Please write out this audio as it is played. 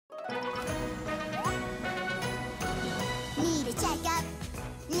Need a checkup?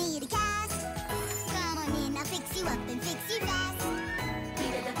 Need a cast? Come on in, I'll fix you up and fix you fast.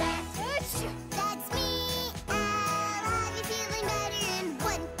 Vida the Vet. That's me. I'll have you feeling better in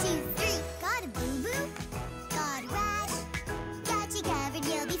 1, 2, 3. Got a boo-boo? Got a rash? Got you covered,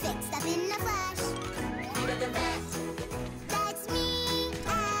 you'll be fixed up in a flash. Vida the Vet. That's me.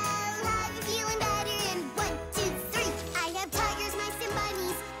 I'll have you feeling better in 1, 2, 3. I have tigers, mice, and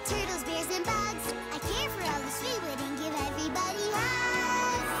bunnies, turtles, bears, and bugs. I care for all the Sweetwood and give everybody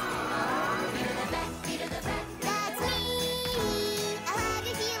hugs. Vida the Vet, Vida the Vet. That's me. I'll have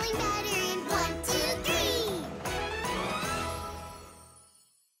you feeling better in 1, 2,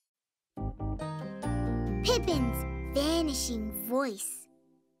 3. Pippin's vanishing voice.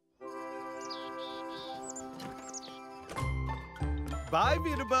 Bye,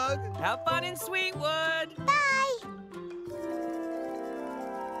 Vida Bug. Have fun in Sweetwood. Bye.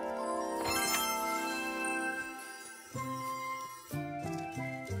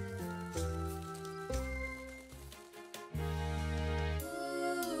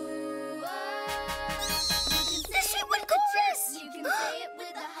 The Sweetwood chorus! You can say it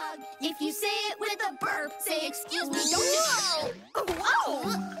with a hug. If you say it with a burp, say excuse me, don't just...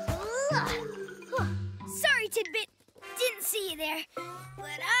 Sorry, Tidbit. Didn't see you there,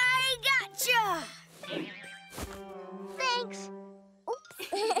 but I gotcha. Thanks.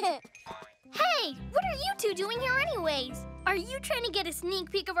 Hey, what are you two doing here anyways? Are you trying to get a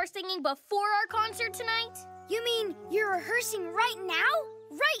sneak peek of our singing before our concert tonight? You mean you're rehearsing right now?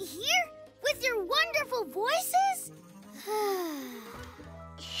 Right here? With your wonderful voices?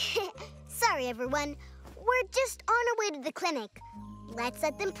 Sorry, everyone. We're just on our way to the clinic. Let's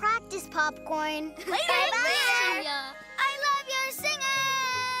let them practice, Popcorn. Later! I love your singing!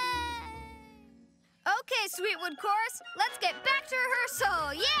 Okay, Sweetwood chorus, let's get back to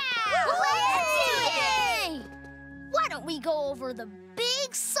rehearsal. Yeah! Yay! Why don't we go over the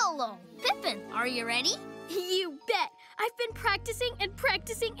big solo? Pippen, are you ready? You bet. I've been practicing and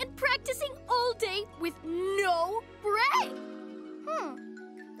practicing and practicing all day with no break.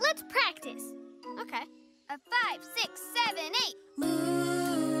 Let's practice. Okay. 5, 6, 7, 8.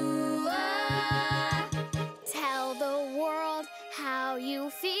 Ooh, ah. Tell the world how you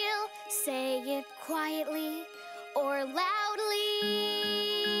feel. Say it quietly or loudly.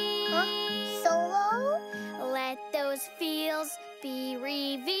 Solo? Let those feels be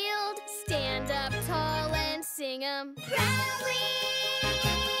revealed. Stand up tall and sing 'em proudly.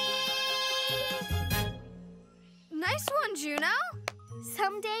 Nice one, Juno.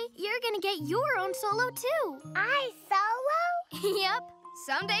 Someday you're gonna get your own solo too. I solo? Yep.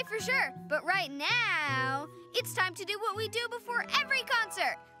 Someday for sure. But right now, it's time to do what we do before every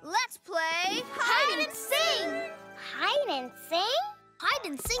concert. Let's play Hide and sing. Hide and sing? Hide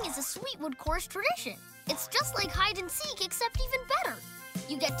and sing is a Sweetwood chorus tradition. It's just like hide and seek, except even better.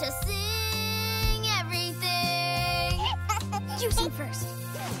 You get to sing everything. You sing first.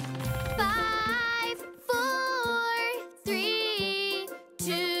 5, 4, 3,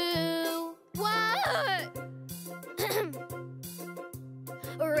 2, 1.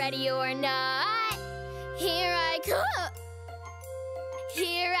 Ready or not, here I come.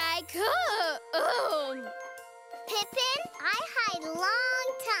 Here I come. Pippin, I hide long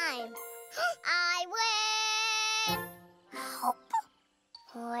time. I win.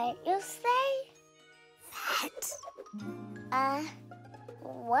 What you say? That.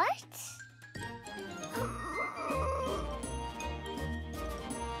 What?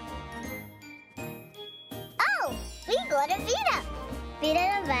 Oh, we go to Vida. Vida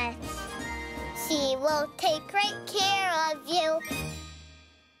the Vet. She will take great care of you.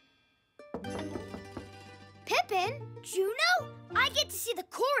 Pippin? Juno? I get to see the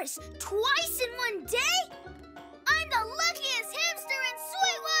chorus twice in one day? I'm the luckiest hamster in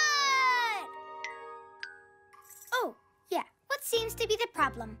Sweetwood! Oh, yeah. What seems to be the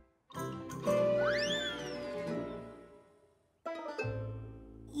problem?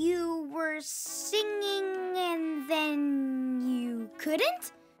 You were singing and then you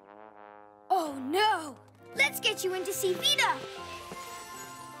couldn't? Oh, no! Let's get you in to see Vida!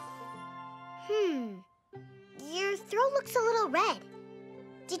 Your throat looks a little red.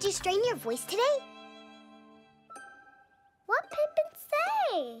 Did you strain your voice today? What Pippin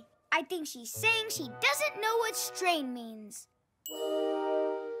say? I think she's saying she doesn't know what strain means.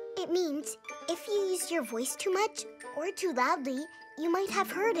 It means if you use your voice too much or too loudly, you might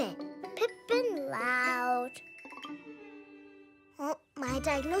have heard it. Pippin loud. Well, my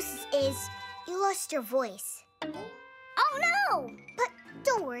diagnosis is you lost your voice. Oh no! But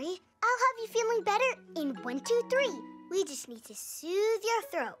don't worry, I'll have you feeling better in 1, 2, 3. We just need to soothe your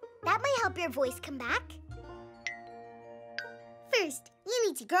throat. That might help your voice come back. First, you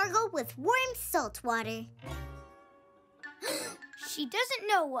need to gargle with warm salt water. She doesn't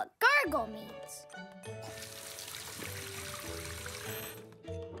know what gargle means.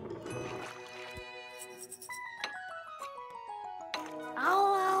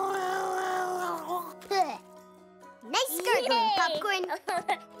 Nice gargling, Popcorn.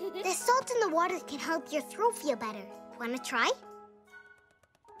 The salt in the water can help your throat feel better. Want to try?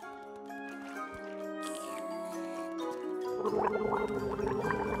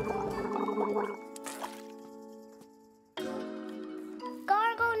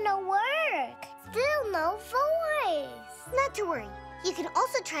 Gargle no work. Still no voice. Not to worry. You can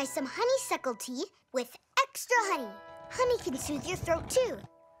also try some honeysuckle tea with extra honey. Honey can soothe your throat too.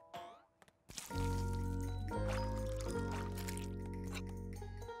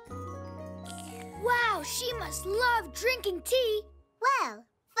 Wow, she must love drinking tea. Well,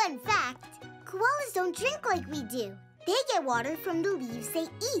 fun fact, koalas don't drink like we do. They get water from the leaves they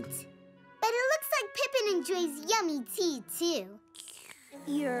eat. But it looks like Pippen enjoys yummy tea too.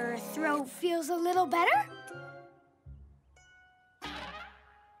 Your throat feels a little better? But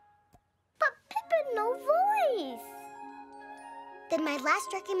Pippen no voice. Then my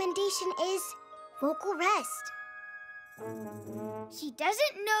last recommendation is vocal rest. She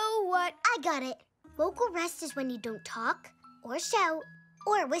doesn't know what... I got it. Vocal rest is when you don't talk, or shout,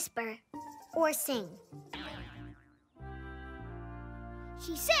 or whisper, or sing.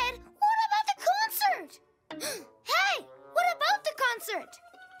 She said, what about the concert? Hey, what about the concert?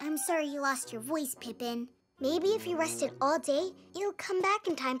 I'm sorry you lost your voice, Pippen. Maybe if you rested all day, it'll come back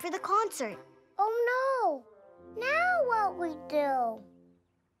in time for the concert. Oh no. Now what we do?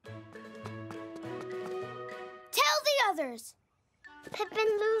 Tell the others. Pippen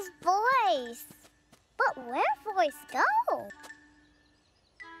lose voice. But where voice go?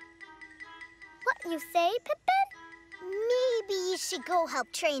 What you say, Pippen? Maybe you should go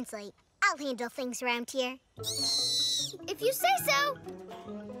help translate. I'll handle things around here. If you say so.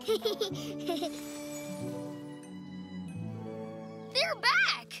 They're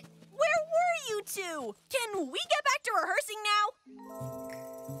back! Where were you two? Can we get back to rehearsing now?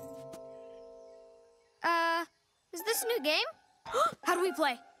 Is this a new game? How do we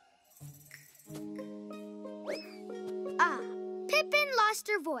play? Pippen lost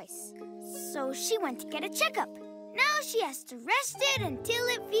her voice, so she went to get a checkup. Now she has to rest it until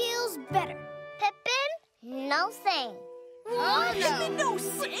it feels better. Pippen, no sing. What? Pippen no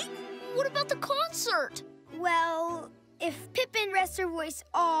sing? What about the concert? Well, if Pippen rests her voice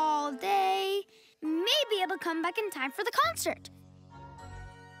all day, maybe it'll come back in time for the concert.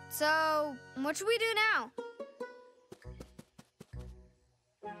 So, what should we do now?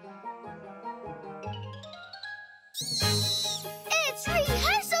 It's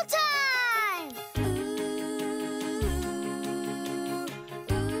rehearsal time!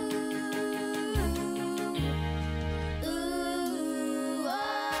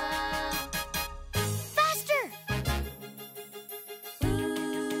 Faster!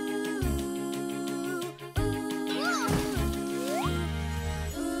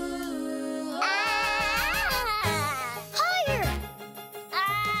 Higher!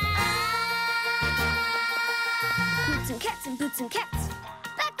 Boots and boots and cats.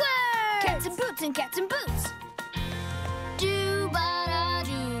 Backwards! Cats and boots and cats and boots.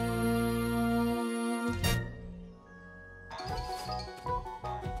 Do-ba-da-do.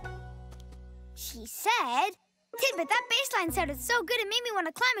 She said, Tidbit, that bass line sounded so good it made me want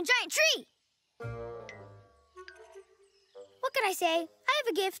to climb a giant tree. What could I say? I have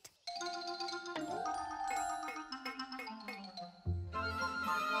a gift.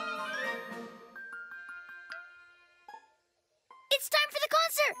 It's time for the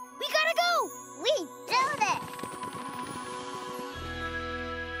concert! We gotta go! We do this.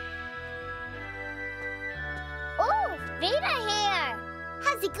 Oh, Vida here.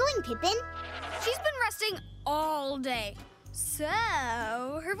 How's it going, Pippen? She's been resting all day. So,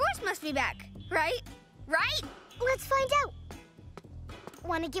 her voice must be back, right? Right? Let's find out.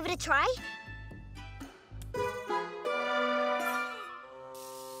 Want to give it a try?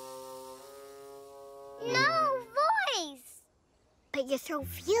 No voice. But your throat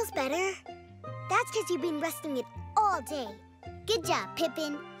feels better. That's because you've been resting it all day. Good job,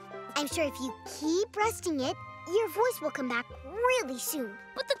 Pippen. I'm sure if you keep resting it, your voice will come back really soon.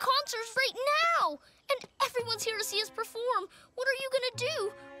 But the concert's right now, and everyone's here to see us perform. What are you gonna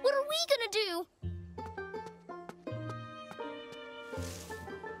do? What are we gonna do?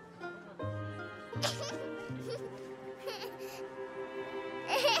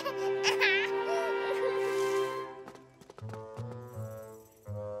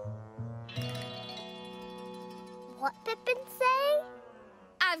 what Pippen say?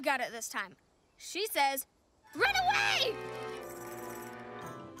 I've got it this time. She says, run away!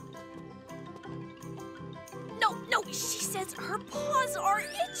 No, she says her paws are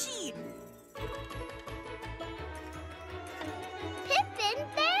itchy. Pippen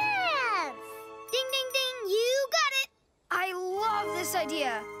dance! Ding, ding, ding, you got it! I love this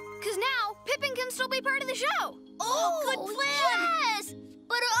idea, because now Pippen can still be part of the show. Oh, good plan. Yes!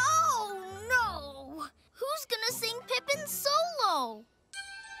 But oh no! Who's gonna sing Pippen solo?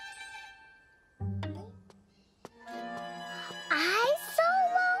 I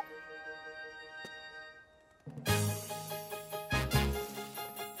solo?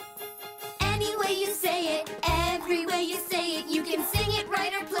 Any way you say it, every way you say it, you can sing it,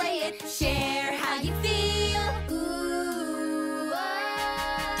 write or play it. Share how you feel. Ooh,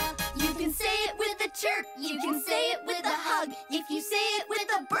 ah. You can say it with a chirp, you can say it with a hug. If you say it with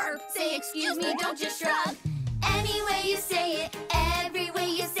a burp, say excuse me, don't just shrug. Any way you say it, every way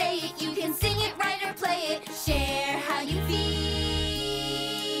you say it, you can sing it, write or play it. Share how you feel.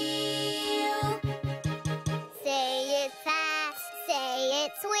 Say it fast, say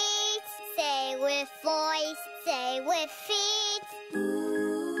it sweet, say with voice, say with feet.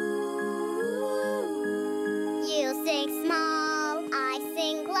 You sing small, I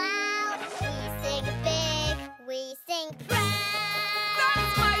sing loud. We sing big, we sing proud.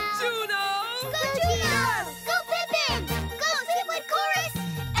 That's my Juno. Go Juno! Go Pippen! Go Sweetwood Chorus!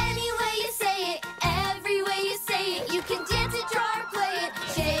 Any way you say it, every way you say it, you can dance it, draw or play it.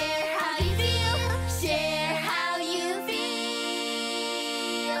 Share how you feel, share how you feel.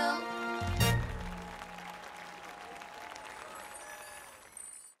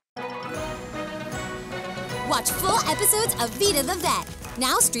 Watch full episodes of Vida the Vet,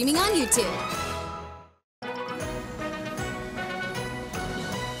 now streaming on YouTube.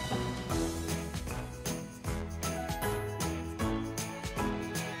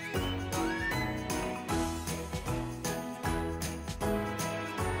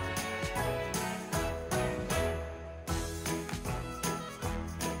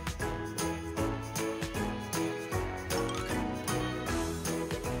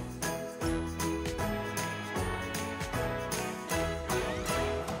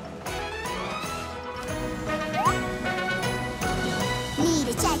 Need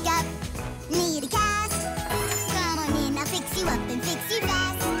a checkup? Need a cast? Come on in, I'll fix you up and fix you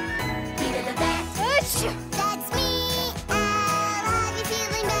fast. Vida the Vet. That's me. I'll have you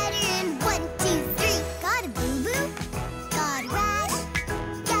feeling better in 1, 2, 3. Got a boo-boo? Got a rash?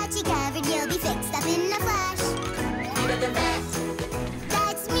 Got you covered, you'll be fixed up in a flash. Vida the Vet.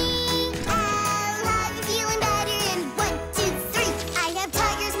 That's me. I'll have you feeling better in 1, 2, 3. I have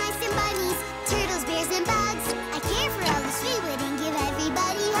tigers, mice, and bunnies, turtles, bears, and bugs. I care for all the Sweetwood and give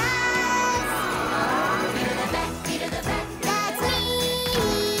everybody hugs. Vida the Vet. Vida the Vet. That's me.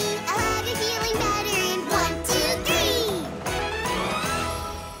 I'll have you feeling better in 1, 2,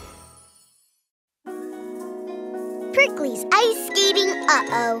 3. Prickly's ice skating.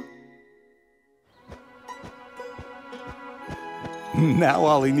 Uh-oh. Now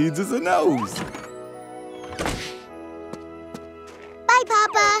all he needs is a nose. Bye,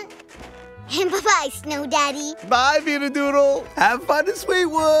 Papa. And bye-bye, Snow Daddy. Bye, Vida Doodle. Have fun in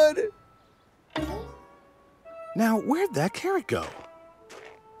Sweetwood. Now, where'd that carrot go?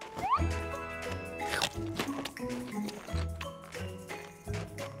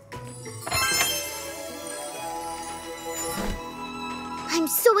 I'm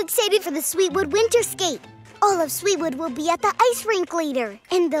so excited for the Sweetwood winter skate. All of Sweetwood will be at the ice rink later,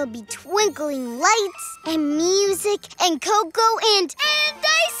 and there'll be twinkling lights and music and cocoa and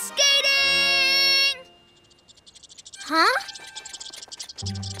ice skating! Huh?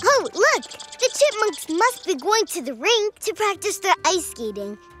 Oh, look! The chipmunks must be going to the rink to practice their ice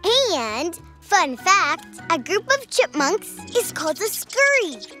skating. And, fun fact, a group of chipmunks is called a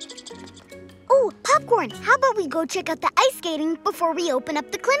scurry. Oh, Popcorn, how about we go check out the ice skating before we open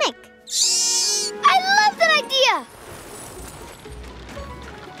up the clinic? I love that idea!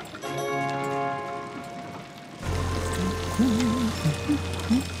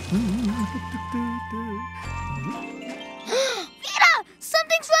 Vida!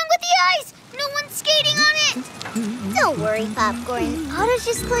 Something's wrong with the ice! No one's skating on it! Don't worry, Popcorn. Otto's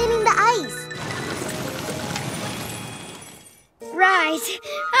just cleaning the ice. Right.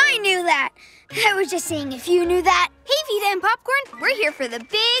 I knew that. I was just seeing if you knew that. Hey, Vida and Popcorn, we're here for the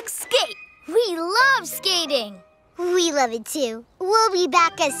big skate. We love skating. We love it too. We'll be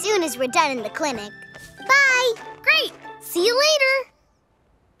back as soon as we're done in the clinic. Bye! Great. See you later.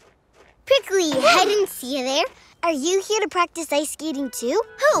 Prickly, I didn't see you there. Are you here to practice ice skating too?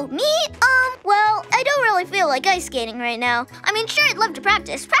 Who, me? Well, I don't really feel like ice skating right now. I mean, sure, I'd love to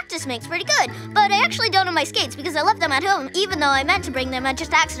practice. Practice makes pretty good. But I actually don't have my skates because I left them at home, even though I meant to bring them. I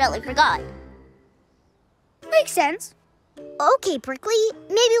just accidentally forgot. Makes sense. Okay, Prickly.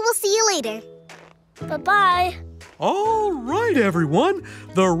 Maybe we'll see you later. Bye-bye. All right, everyone.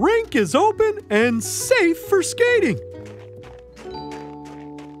 The rink is open and safe for skating.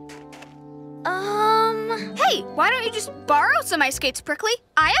 Hey, why don't you just borrow some ice skates, Prickly?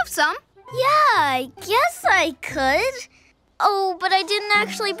 I have some. Yeah, I guess I could. Oh, but I didn't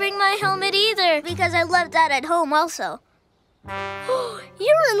actually bring my helmet either because I left that at home also.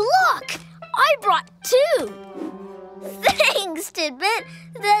 You're in luck. I brought 2. Thanks, Tidbit.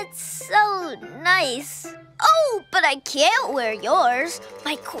 That's so nice. Oh, but I can't wear yours.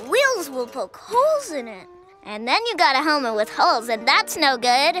 My quills will poke holes in it. And then you got a helmet with holes, and that's no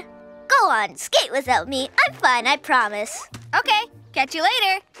good. Go on, skate without me. I'm fine, I promise. Okay, catch you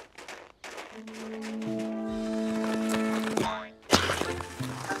later.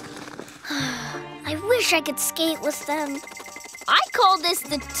 I wish I could skate with them. I call this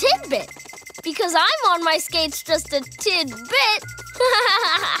the Tidbit because I'm on my skates just a tidbit.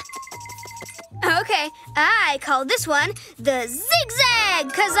 Okay, I call this one the Zigzag,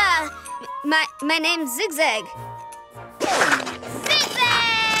 because, my name's Zigzag. Zigzag!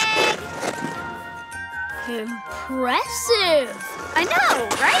 Impressive. I know,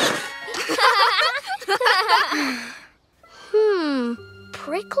 right?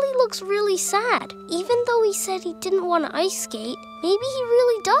 Prickly looks really sad. Even though he said he didn't want to ice skate, maybe he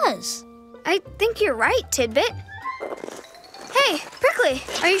really does. I think you're right, Tidbit. Hey, Prickly,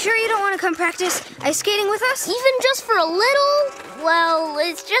 are you sure you don't want to come practice ice skating with us? Even just for a little? Well,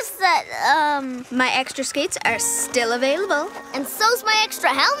 it's just that, My extra skates are still available. and so's my extra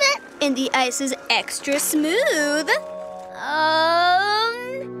helmet. And the ice is extra smooth.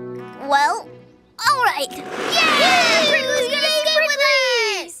 Well, all right. Yay! Prickly's gonna skate with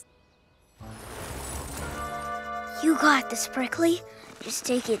us! You got this, Prickly. Just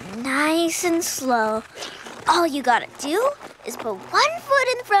take it nice and slow. All you gotta do is put one foot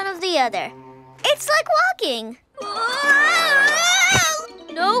in front of the other. It's like walking.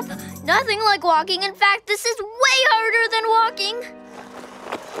 Nope, nothing like walking. In fact, this is way harder than walking.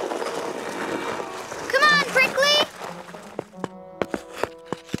 Come on, Prickly.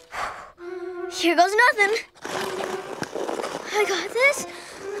 Here goes nothing. I got this.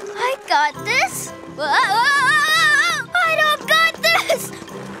 I got this. Whoa, I don't got this.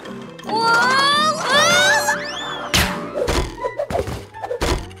 Whoa!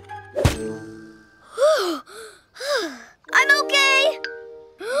 I'm okay.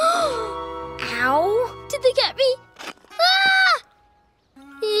 Ow! Did they get me? Ah!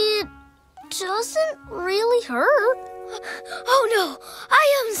 It doesn't really hurt. Oh no! I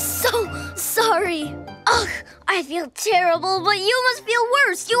am so sorry. Ugh! I feel terrible, but you must feel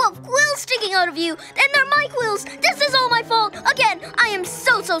worse. You have quills sticking out of you, and they're my quills. This is all my fault. Again, I am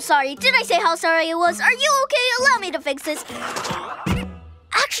so sorry. Did I say how sorry I was? Are you okay? Allow me to fix this.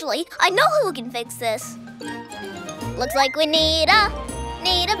 Actually, I know who can fix this. Looks like we need a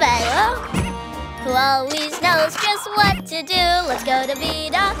vet who always knows just what to do. Let's go to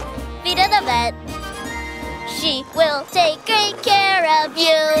Vida the Vet. She will take great care of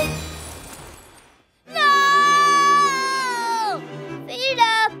you. No!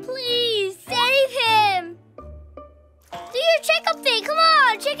 Vida, please save him. Do your checkup thing. Come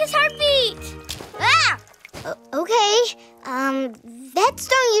on, check his heartbeat. Ah! Okay. Vets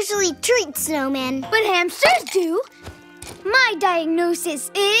don't usually treat snowmen. But hamsters do. My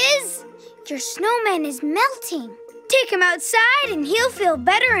diagnosis is... your snowman is melting. Take him outside and he'll feel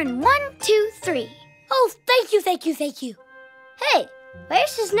better in 1, 2, 3. Oh, thank you. Hey,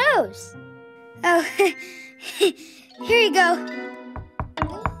 where's his nose? Oh, here you go.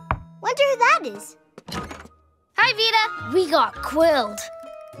 Wonder who that is. Hi, Vida. We got quilled.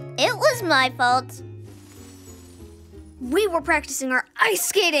 It was my fault. We were practicing our ice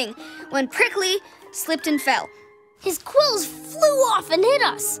skating when Prickly slipped and fell. His quills flew off and hit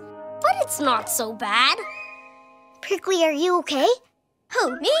us. But it's not so bad. Prickly, are you okay?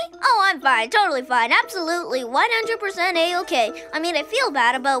 Who, me? Oh, I'm fine, totally fine, absolutely 100% A-okay. I mean, I feel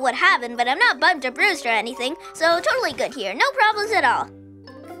bad about what happened, but I'm not bumped or bruised or anything, so totally good here, no problems at all.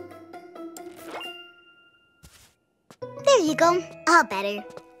 There you go. All better.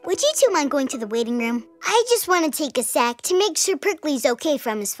 Would you two mind going to the waiting room? I just want to take a sec to make sure Prickly's okay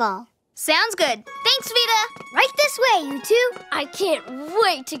from his fall. Sounds good. Thanks, Vida. Right this way, you two. I can't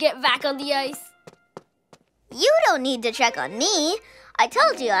wait to get back on the ice. You don't need to check on me. I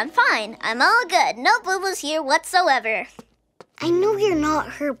told you, I'm fine. I'm all good. No boo-boos here whatsoever. I know you're not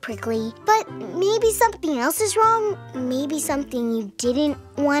hurt, Prickly, but maybe something else is wrong? Maybe something you didn't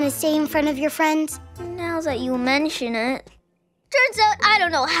want to say in front of your friends? Now that you mention it. Turns out I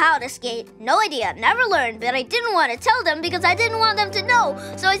don't know how to skate. No idea, never learned, but I didn't want to tell them because I didn't want them to know.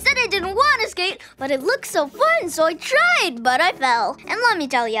 So I said I didn't want to skate, but it looked so fun, so I tried, but I fell. And let me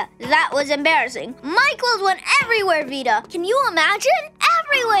tell you, that was embarrassing. My clothes went everywhere, Vida. Can you imagine?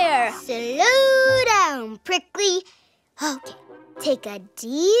 Everywhere! Slow down, Prickly. Okay, take a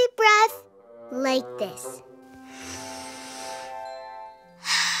deep breath like this.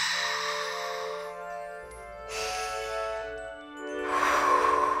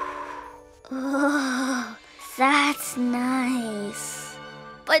 Oh, that's nice.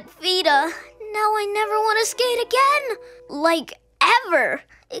 But Vida, now I never want to skate again. Like, ever.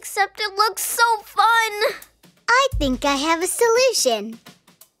 Except it looks so fun. I think I have a solution.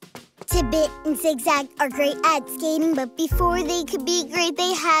 Tidbit and Zigzag are great at skating, but before they could be great,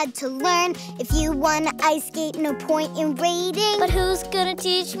 they had to learn. If you want to ice skate, no point in waiting. But who's gonna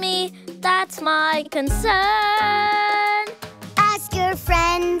teach me? That's my concern. Ask your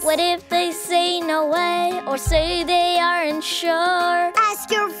friends. What if they say no way or say they aren't sure?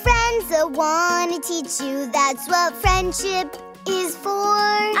 Ask your friends that want to teach you. That's what friendship is for.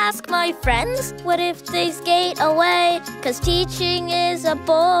 Ask my friends. What if they skate away? 'Cause teaching is a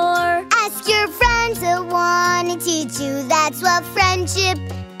bore. Ask your friends that want to teach you. That's what friendship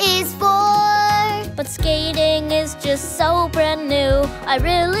is for. But skating is just so brand new. I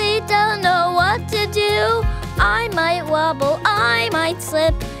really don't know what to do. I might wobble, I might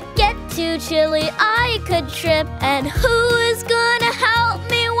slip. Get too chilly, I could trip. And who is gonna help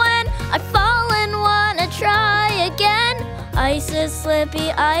me when I fall and wanna try again? Ice is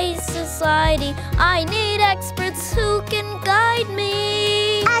slippy, ice is slidey. I need experts who can guide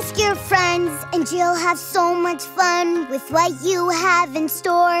me. Ask your friends and you'll have so much fun with what you have in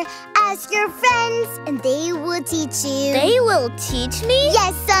store. Ask your friends and they will teach you. They will teach me?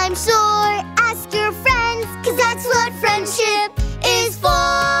 Yes, I'm sure. Ask your friends, 'cause that's what friendship is for.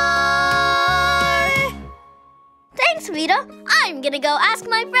 Thanks, Vida. I'm gonna go ask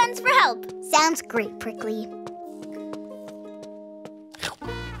my friends for help. Sounds great, Prickly.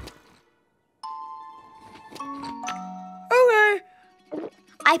 Okay.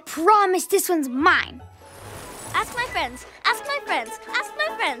 I promise this one's mine. Ask my friends, ask my friends, ask my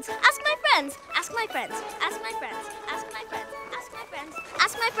friends, ask my friends, ask my friends, ask my friends, ask my friends, ask my friends,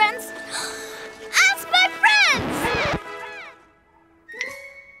 ask my friends, ask my friends!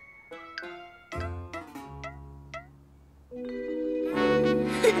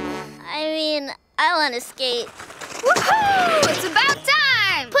 I mean, I want to skate. Woohoo! It's about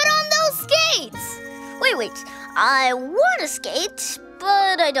time! Put on those skates! Wait. I want to skate,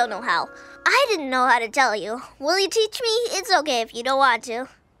 but I don't know how. I didn't know how to tell you. Will you teach me? It's okay if you don't want to.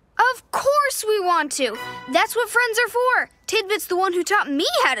 Of course we want to. That's what friends are for. Tidbit's the one who taught me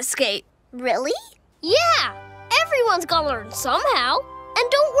how to skate. Really? Yeah, everyone's gonna learn somehow.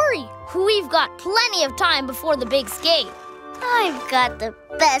 And don't worry, we've got plenty of time before the big skate. I've got the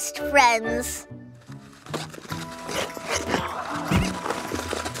best friends.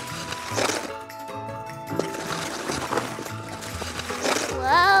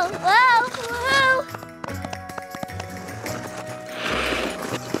 Whoa.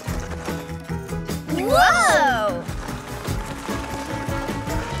 Whoa!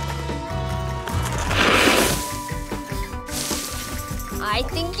 I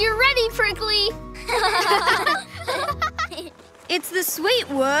think you're ready, Prickly. It's the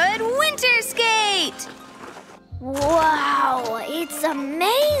Sweetwood Winter Skate! Wow, it's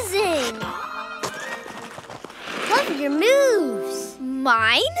amazing. Love your moves.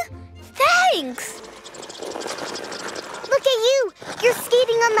 Mine? Thanks. Look at you. You're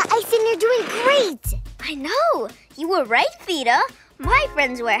skating on the ice and you're doing great. I know. You were right, Vida. My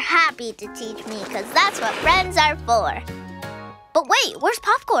friends were happy to teach me because that's what friends are for. But wait, where's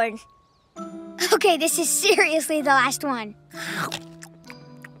popcorn? Okay, this is seriously the last one.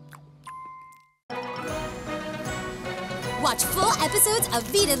 Watch full episodes of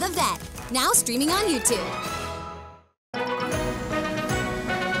Vida the Vet, now streaming on YouTube.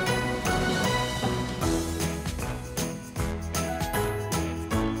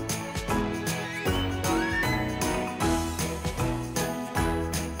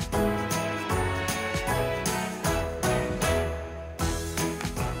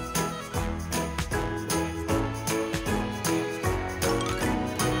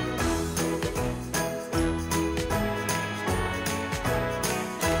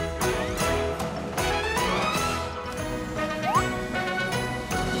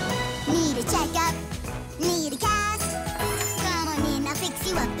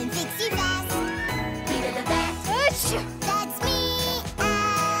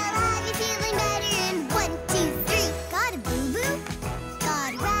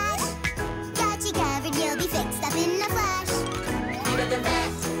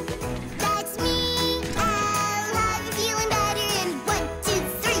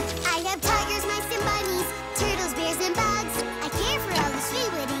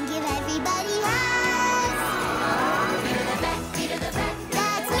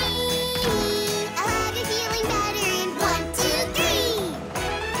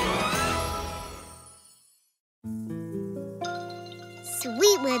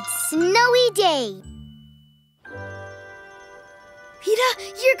 day. Vida,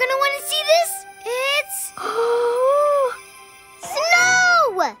 you're gonna want to see this. It's...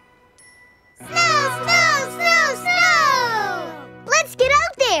 Snow! Snow, snow, snow, snow! Let's get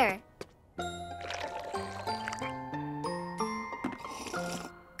out there.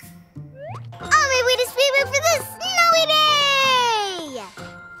 On my way to Sweetwood for this snowy day!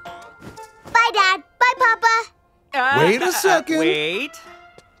 Bye, Dad. Bye, Papa. Wait a second. Wait.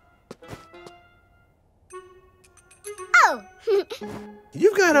 Oh.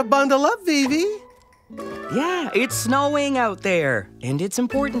 You've got to bundle up, Vivi. Yeah, it's snowing out there, and it's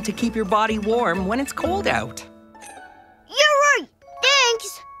important to keep your body warm when it's cold out. You're right.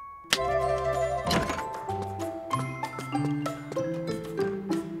 Thanks.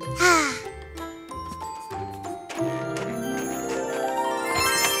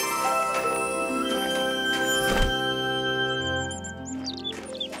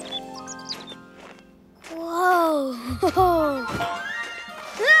 Whoa.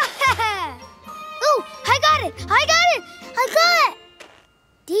 Oh, I got it.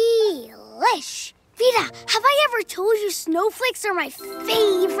 Delish. Vida, have I ever told you snowflakes are my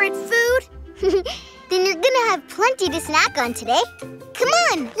favorite food? Then you're gonna have plenty to snack on today. Come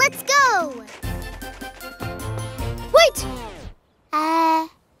on, let's go. Wait.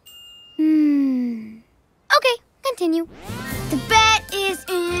 Okay, continue. The vet is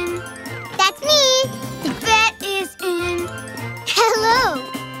in. That's me. The vet is in. Hello.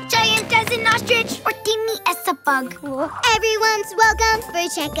 Giant as an ostrich or teeny as a bug. Everyone's welcome for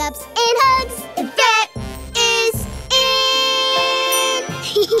checkups and hugs. The vet is in.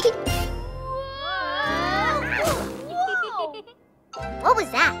 What was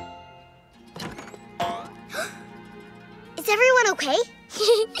that? Is everyone okay?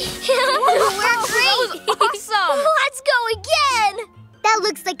 We're great! Awesome! Let's go again! That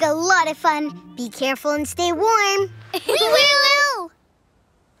looks like a lot of fun. Be careful and stay warm. We will!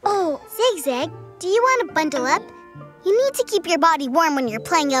 Oh, Zigzag, do you want to bundle up? You need to keep your body warm when you're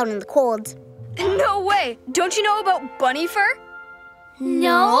playing out in the cold. No way! Don't you know about bunny fur?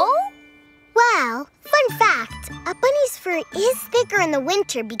 No? Well, fun fact, a bunny's fur is thicker in the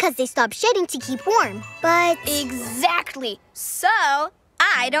winter because they stop shedding to keep warm. But Exactly. So,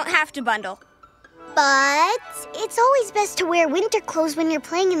 I don't have to bundle. it's always best to wear winter clothes when you're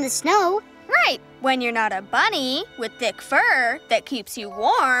playing in the snow. Right. When you're not a bunny with thick fur that keeps you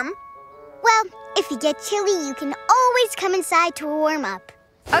warm. Well, if you get chilly, you can always come inside to warm up.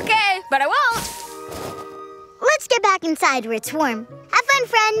 Okay, but I won't. Let's get back inside where it's warm. Have fun,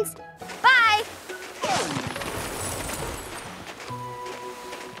 friends. Bye.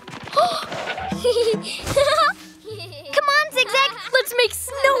 Come on, Zigzag. Let's make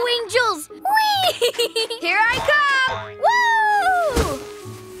snow angels. Whee! Here I come.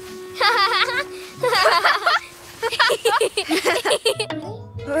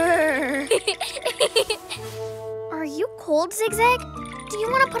 Are you cold, Zigzag? Do you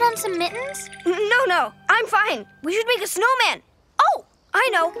want to put on some mittens? No, I'm fine. We should make a snowman. Oh, I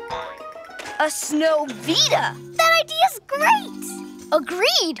know. A snow Vida. That idea's great!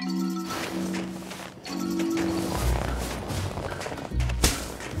 Agreed.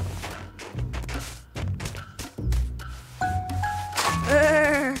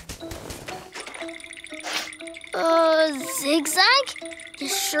 Zigzag? You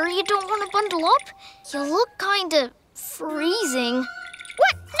sure you don't want to bundle up? You look kinda freezing.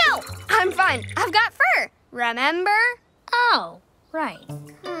 What? No, I'm fine. I've got fur. Remember? Oh, right.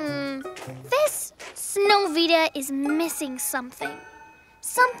 This Snow Vida is missing something.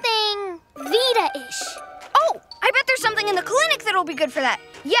 Something Vida-ish. Oh, I bet there's something in the clinic that'll be good for that.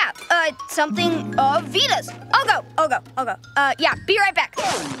 Yeah, something of Vida's. I'll go. Yeah, be right back.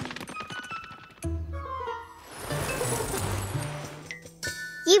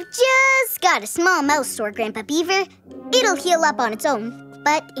 You've just got a small mouse sore, Grandpa Beaver. It'll heal up on its own.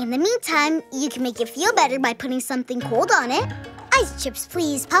 But in the meantime, you can make it feel better by putting something cold on it. Ice chips,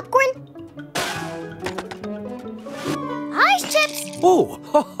 please, Popcorn. Ice chips! Oh,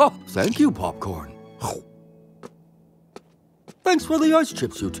 thank you, Popcorn. Thanks for the ice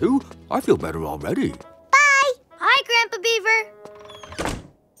chips, you two. I feel better already. Bye. Hi, Grandpa Beaver.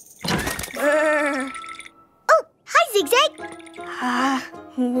 Oh, hi, Zigzag.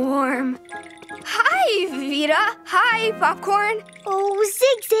 Warm. Hi, Vida. Hi, Popcorn. Oh,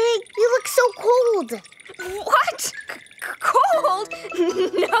 Zigzag, you look so cold. What? Cold?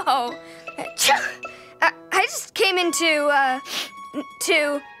 No. I just came in to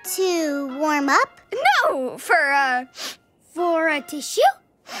warm up? No, For a tissue?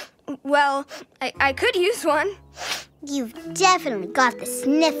 well, I could use one. You've definitely got the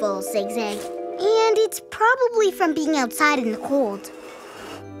sniffles, Zigzag. And it's probably from being outside in the cold.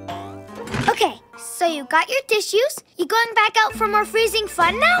 Okay, so you got your tissues. You going back out for more freezing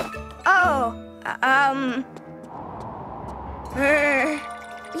fun now?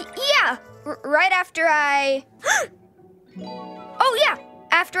 Yeah, right after I... Oh, yeah,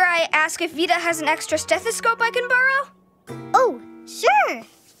 after I ask if Vida has an extra stethoscope I can borrow. Oh, sure.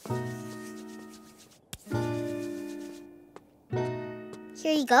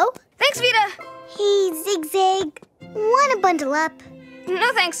 Here you go. Thanks, Vida. Hey, Zigzag. Wanna bundle up?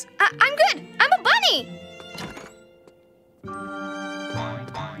 No, thanks. I'm good. I'm a bunny.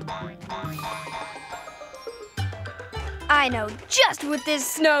 I know just what this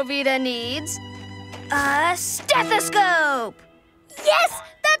Snow Vida needs. A stethoscope. Yes,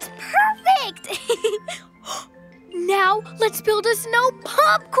 that's perfect! Now, let's build a snow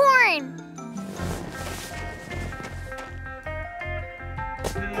popcorn!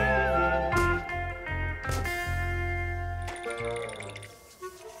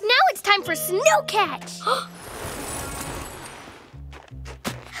 Now it's time for snow catch!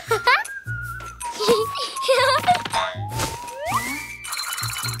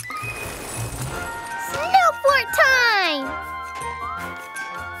 Snowfort time!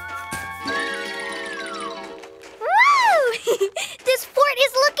 Woo! This fort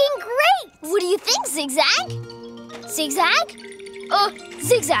is looking great! What do you think, Zigzag? Zigzag?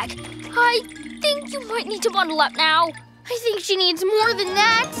 Zigzag, I think you might need to bundle up now. I think she needs more than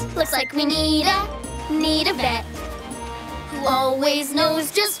that. Looks like we need a vet who always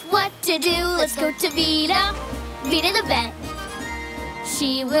knows just what to do. Let's go to Vida the Vet.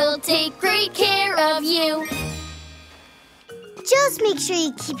 She will take great care of you. Just make sure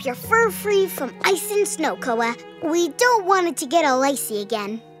you keep your fur free from ice and snow, Koa. We don't want it to get all icy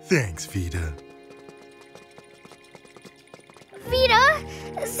again. Thanks, Vida. Vida,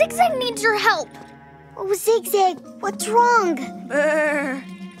 Zigzag needs your help. Oh, Zigzag, what's wrong?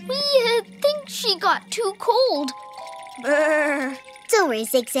 We think she got too cold. Don't worry,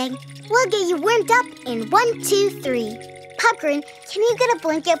 Zigzag. We'll get you warmed up in 1, 2, 3. Popcorn, can you get a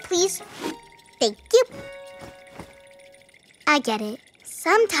blanket, please? Thank you. I get it.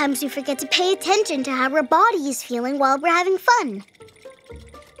 Sometimes we forget to pay attention to how our body is feeling while we're having fun.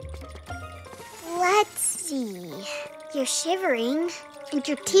 Let's see. You're shivering, and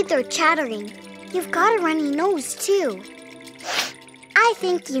your teeth are chattering. You've got a runny nose, too. I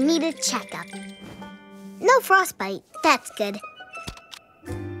think you need a checkup. No frostbite. That's good.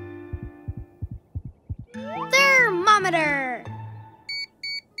 Thermometer.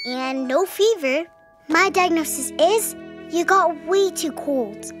 And no fever. My diagnosis is you got way too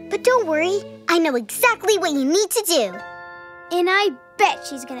cold. But don't worry, I know exactly what you need to do. And I bet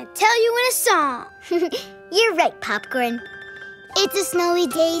she's gonna tell you in a song. You're right, Popcorn. It's a snowy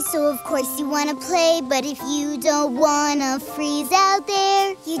day, so of course you want to play. But if you don't want to freeze out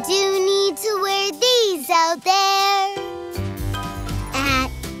there, you do need to wear these out there. A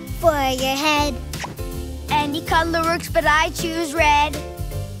hat for your head. Any color works, but I choose red.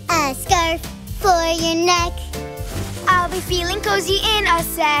 A scarf for your neck. I'll be feeling cozy in a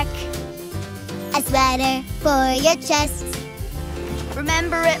sec. A sweater for your chest.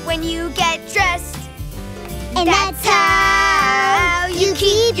 Remember it when you get dressed. And that's how you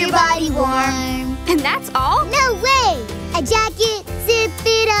keep your body warm. And that's all? No way! A jacket, zip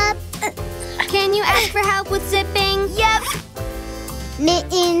it up. Can you ask for help with zipping? Yep.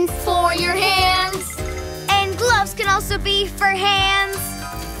 Mittens for your hands. And gloves can also be for hands.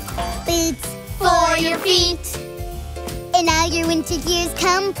 Boots for your feet. And now your winter gear's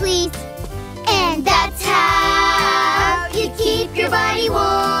complete. And that's how you keep your body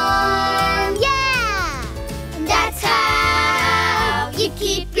warm. Yeah! And that's how you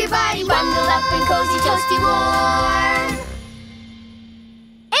keep your body warm. Bundle up and cozy, toasty warm.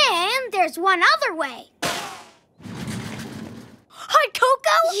 And there's one other way. Hot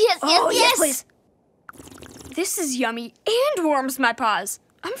cocoa? Yes, please. This is yummy and warms my paws.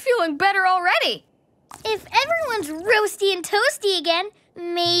 I'm feeling better already. If everyone's roasty and toasty again,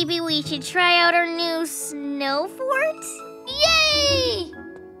 maybe we should try out our new snow fort? Yay!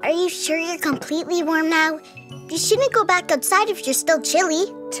 Are you sure you're completely warm now? You shouldn't go back outside if you're still chilly.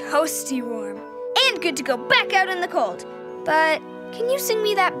 Toasty warm. And good to go back out in the cold. But can you sing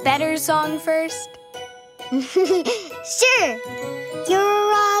me that better song first? Sure.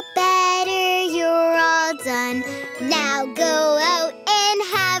 You're all better, you're all done. Now go out and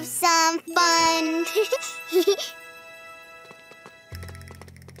have some fun.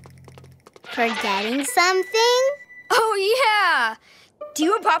 Forgetting something? Oh, yeah. Do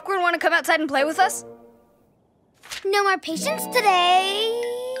you and Popcorn want to come outside and play with us? No more patients today.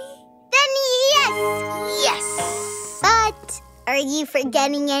 Then yes. But are you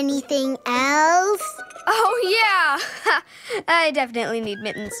forgetting anything else? Oh, yeah. I definitely need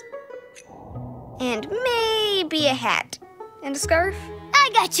mittens. And maybe a hat. And a scarf. I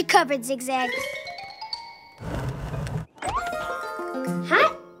got you covered, Zigzag.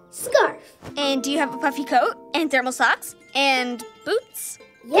 Hat, scarf. And do you have a puffy coat? And thermal socks? And boots?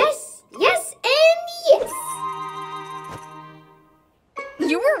 Yes, yes, and yes.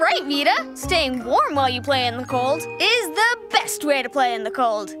 You were right, Vida. Staying warm while you play in the cold is the best way to play in the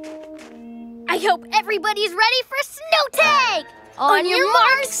cold. I hope everybody's ready for snow tag! On your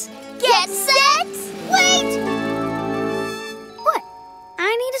marks, get set, wait! What?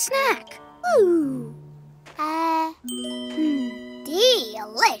 I need a snack. Ooh.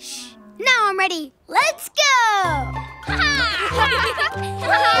 Delish. Now I'm ready. Let's go!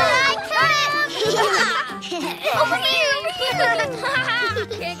 Over here!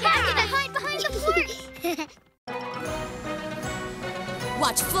 Hide behind the fort!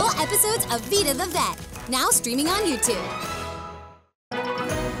 Watch full episodes of Vida the Vet, now streaming on YouTube.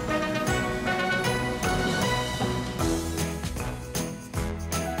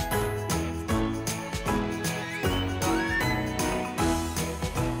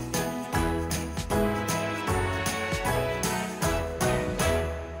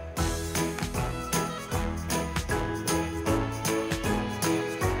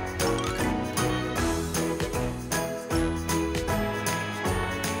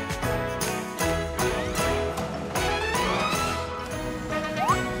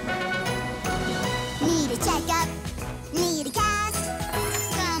 Need a checkup? Need a cast?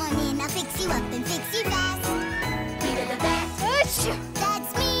 Come on in, I'll fix you up and fix you fast. Vida the Vet.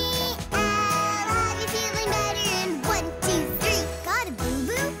 That's me. I'll have you feeling better in 1, 2, 3. Got a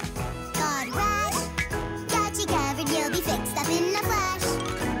boo-boo? Got a rash? Got you covered, you'll be fixed up in a flash.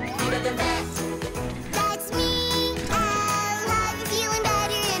 Vida the Vet. That's me. I'll have you feeling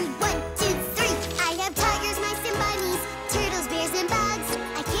better in 1, 2, 3. I have tigers, mice, and bunnies, turtles, bears, and bugs.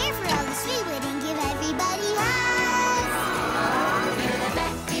 I care for all the Sweetwood and give everybody hugs. Vida the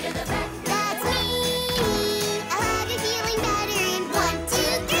Vet. Vida the Vet. That's me. I'll have you feeling better in 1, 2,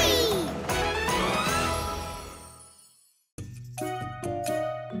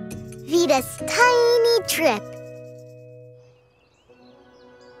 3. Vita's tiny trip.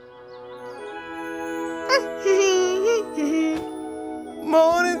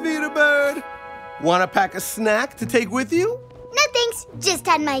 Morning, Vida Bird. Want to pack a snack to take with you? No thanks, just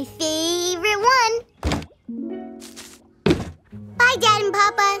had my favorite one. Bye, Dad and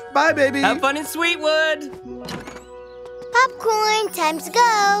Papa. Bye, baby. Have fun in Sweetwood. Popcorn, time to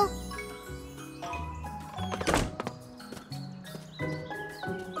go.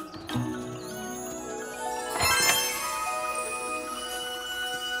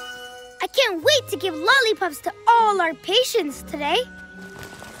 I can't wait to give lollipops to all our patients today.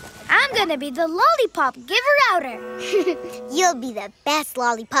 I'm gonna be the lollipop giver-outer. You'll be the best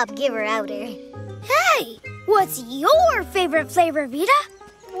lollipop giver-outer. Hey, what's your favorite flavor, Vida?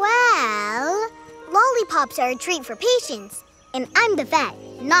 Well, lollipops are a treat for patients, and I'm the vet,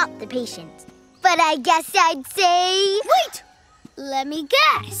 not the patient. But I guess I'd say... Wait! Let me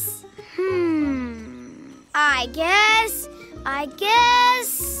guess. I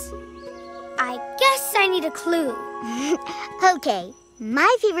guess I need a clue. Okay,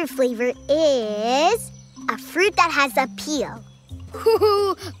 my favorite flavor is a fruit that has a peel.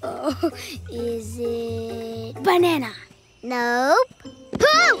 Is it banana? Nope.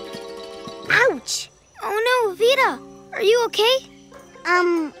 Pooh! Ouch! Oh no, Vida, are you okay?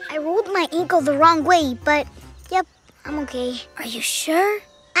 I rolled my ankle the wrong way, but yep, I'm okay. Are you sure?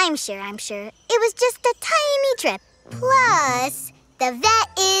 I'm sure. It was just a tiny trip. Plus, the vet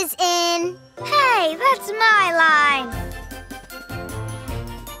is in... Hey, that's my line.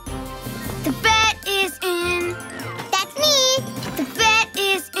 The vet is in. That's me. The vet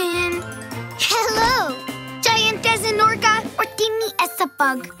is in. Hello. Giant as an orca or teeny as a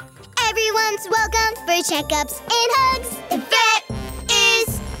bug. Everyone's welcome for checkups and hugs. The vet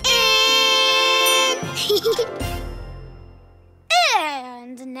is in.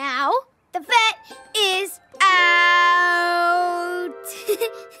 And now, the vet is out.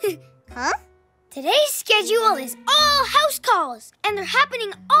 Huh? Today's schedule is all house calls, and they're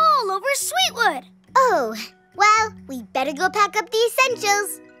happening all over Sweetwood. Oh, well, we better go pack up the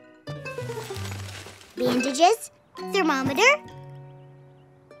essentials. Bandages, thermometer.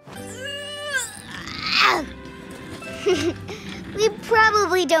 We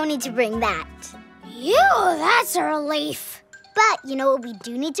probably don't need to bring that. Ew, that's a relief. But you know what we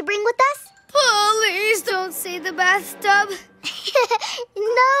do need to bring with us? Please don't say the bathtub.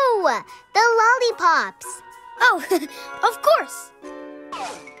 No, the lollipops. Oh, of course.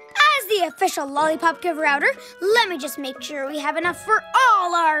 As the official lollipop giver outer, let me just make sure we have enough for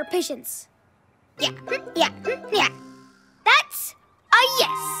all our patients. Yeah. That's a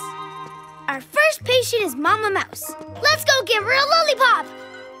yes. Our first patient is Mama Mouse. Let's go give her a lollipop.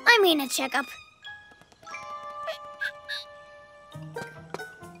 I mean a checkup.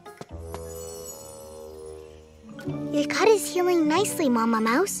 Your cut is healing nicely, Mama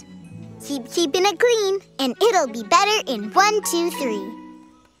Mouse. Keep keeping it clean, and it'll be better in 1, 2, 3.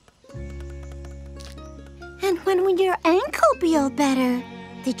 And when will your ankle be all better?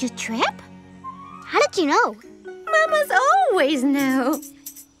 Did you trip? How did you know? Mamas always know.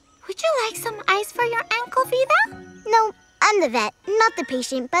 Would you like some ice for your ankle, Vida? No, I'm the vet, not the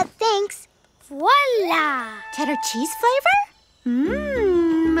patient, but thanks. Voila! Cheddar cheese flavor?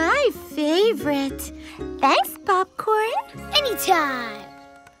 My favorite. Thanks, Popcorn. Anytime.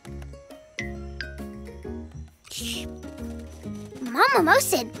 Mama Mouse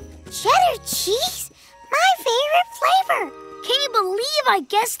said cheddar cheese? My favorite flavor. Can you believe I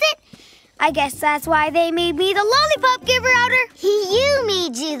guessed it? I guess that's why they made me the lollipop giver outer. You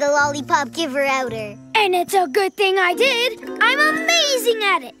made you the lollipop giver outer. And it's a good thing I did. I'm amazing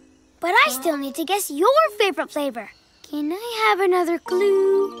at it. But I still need to guess your favorite flavor. Can I have another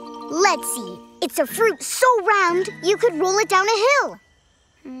clue? Let's see. It's a fruit so round you could roll it down a hill.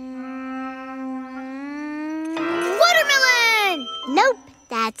 Watermelon! Nope,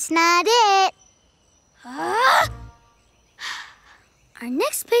 that's not it. Our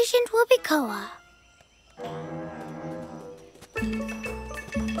next patient will be Koa.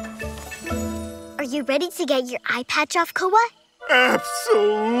 Are you ready to get your eye patch off, Koa?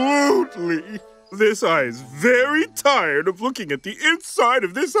 Absolutely. This eye is very tired of looking at the inside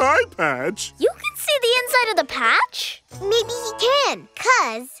of this eye patch. You can see the inside of the patch? Maybe he can,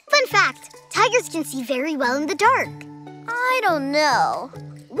 'cause, fun fact, tigers can see very well in the dark. I don't know.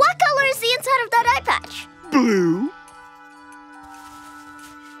 What color is the inside of that eye patch? Blue.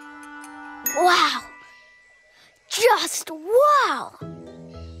 Wow. Just wow.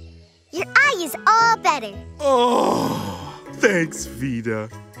 Your eye is all better. Oh, thanks, Vida.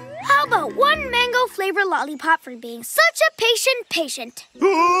 How about one mango flavor lollipop for being such a patient?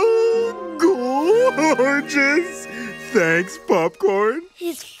 Oh, gorgeous. Thanks, Popcorn.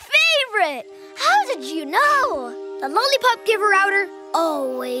 His favorite. How did you know? The lollipop giver outer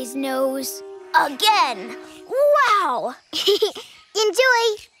always knows. Again. Wow.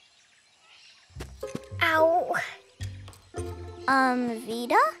 Enjoy. Ow.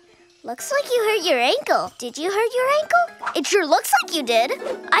 Vida? Looks like you hurt your ankle. Did you hurt your ankle? It sure looks like you did.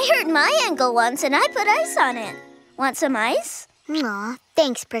 I hurt my ankle once and I put ice on it. Want some ice? Aw,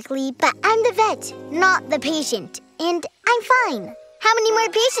 thanks, Prickly, but I'm the vet, not the patient. And I'm fine. How many more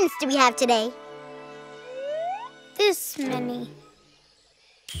patients do we have today? This many.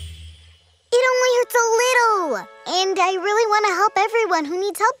 It only hurts a little. And I really want to help everyone who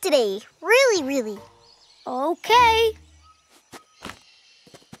needs help today. Really, really. Okay.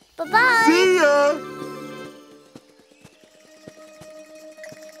 Bye-bye. See ya.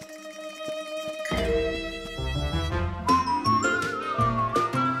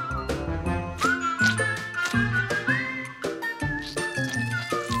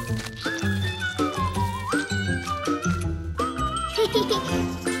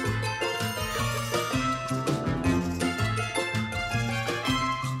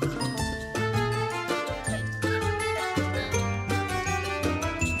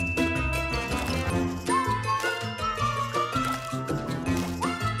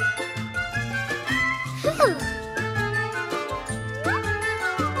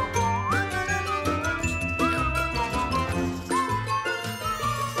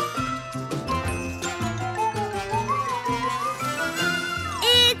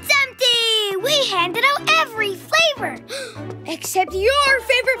 Except your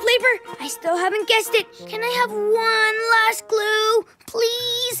favorite flavor. I still haven't guessed it. Can I have one last clue?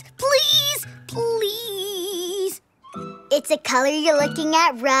 Please, please, please. It's a color you're looking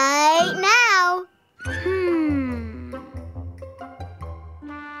at right now.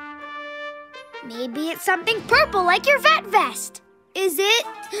 Maybe it's something purple like your vet vest. Is it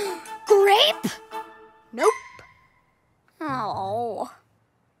grape? Nope. Oh.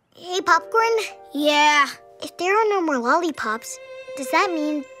 Hey, Popcorn? Yeah? If there are no more lollipops, does that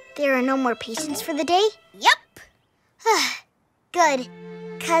mean there are no more patients for the day? Yep. Good,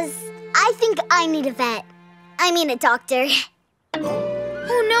 'cause I think I need a vet. I mean a doctor.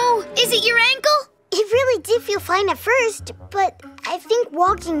 Oh no, is it your ankle? It really did feel fine at first, but I think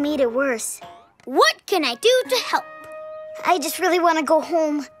walking made it worse. What can I do to help? I just really want to go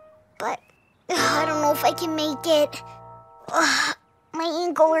home, but I don't know if I can make it. My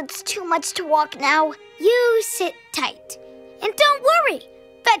ankle hurts too much to walk now. You sit tight. And don't worry.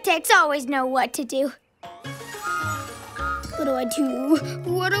 Vet techs always know what to do. What do I do?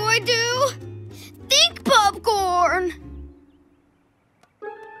 What do I do? Think, Popcorn!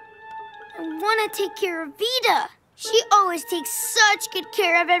 I want to take care of Vida. She always takes such good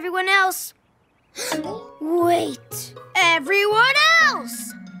care of everyone else. Wait, everyone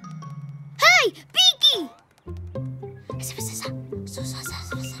else! Hey, Beaky!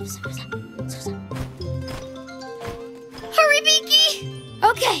 Hurry, Beaky!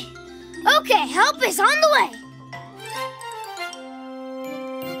 Okay, help is on the way.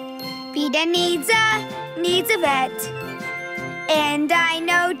 Vida needs a vet. And I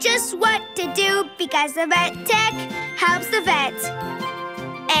know just what to do because the vet tech helps the vet.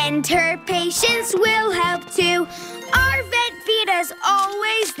 And her patients will help too. Our vet Vida's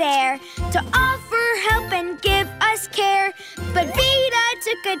always there to offer help and give us care. But Vida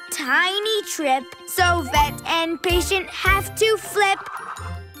took a tiny trip, so vet and patient have to flip.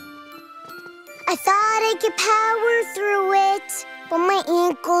 I thought I could power through it, but my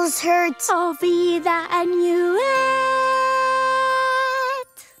ankles hurt. Oh, Vida and you.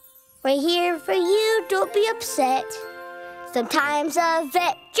 We're here for you, don't be upset. Sometimes a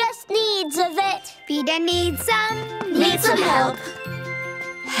vet just needs a vet. Vida needs some help.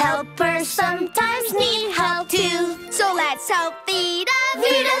 Helpers sometimes need help too. So let's help Vida,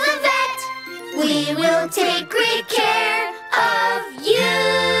 Vida the vet. We will take great care of you.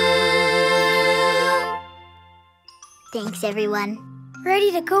 Thanks, everyone.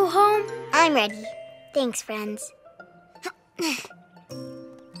 Ready to go home? I'm ready. Thanks, friends.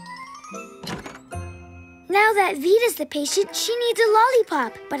 Now that Vida's the patient, she needs a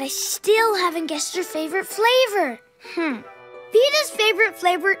lollipop, but I still haven't guessed her favorite flavor. Vida's favorite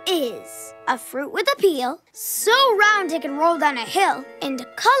flavor is a fruit with a peel, so round it can roll down a hill, and a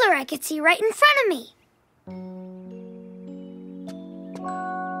color I could see right in front of me.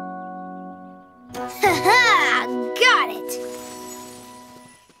 Ha-ha! Got it!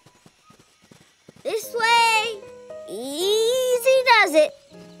 This way! Easy does it!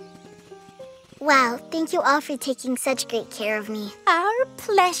 Wow, thank you all for taking such great care of me. Our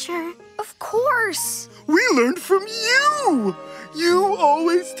pleasure. Of course. We learned from you. You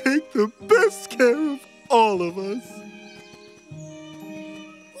always take the best care of all of us.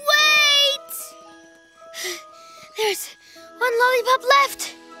 Wait! There's one lollipop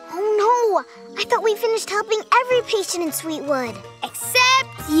left. Oh no! I thought we finished helping every patient in Sweetwood.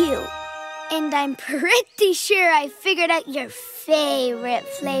 Except you. And I'm pretty sure I figured out your favorite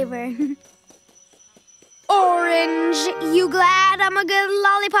flavor. Orange. You glad I'm a good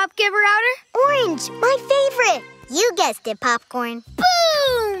lollipop giver-outer? Orange, my favorite. You guessed it, Popcorn.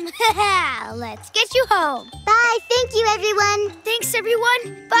 Boom! Let's get you home. Bye. Thank you, everyone. Thanks,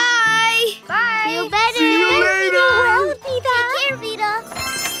 everyone. Bye. Bye. Feel better. See you later. Well, Vida. Take care, Vida.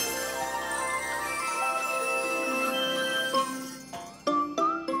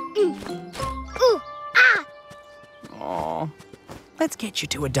 Ooh, ah! Aw, let's get you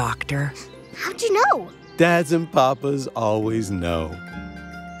to a doctor. How'd you know? Dads and papas always know.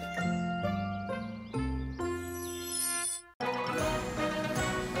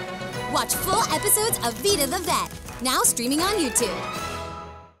 Watch full episodes of Vida the Vet, now streaming on YouTube.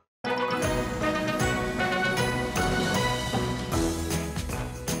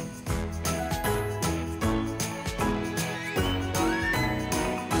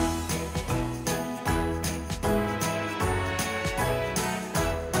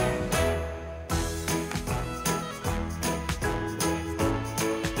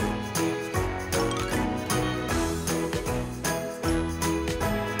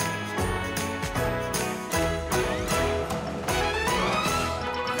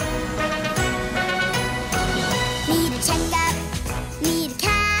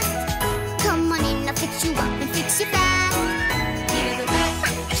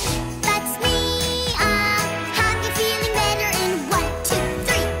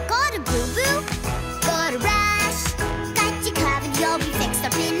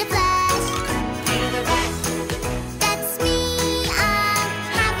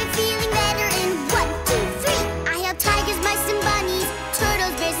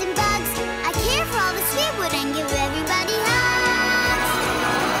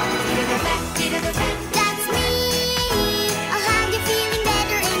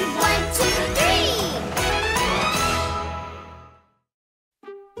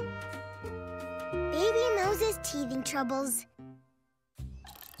 Teething troubles.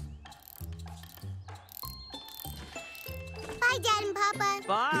 Bye, Dad and Papa.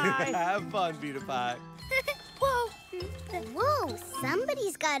 Bye. Have fun, Vida Pie. Whoa. Whoa,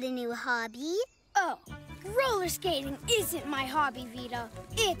 somebody's got a new hobby. Oh, roller skating isn't my hobby, Vida.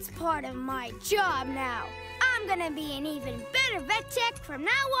 It's part of my job now. I'm gonna be an even better vet tech from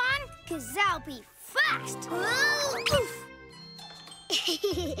now on, 'cause I'll be fast. Oof.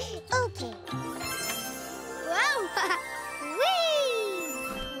 Okay. Whoa!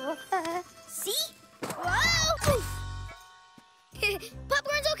 Whee! See? Whoa! Oof.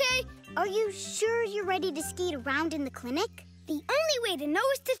 Popcorn's okay. Are you sure you're ready to skate around in the clinic? The only way to know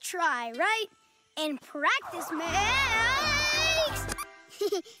is to try, right? And practice makes...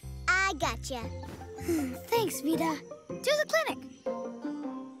 I gotcha. Thanks, Vida. To the clinic.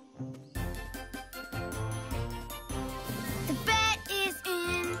 The vet is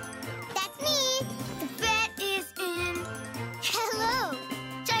in. That's me. The vet is in. Hello.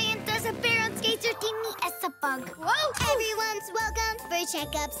 Giant as a bear on skates or teeny as a bug. Whoa! Everyone's welcome for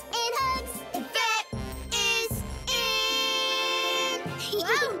checkups and hugs. The vet is in.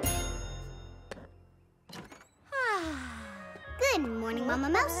 Whoa! Good morning, Mama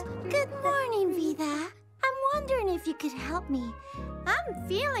Mouse. Good morning, Vida. I'm wondering if you could help me. I'm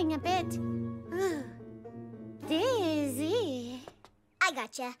feeling a bit dizzy. I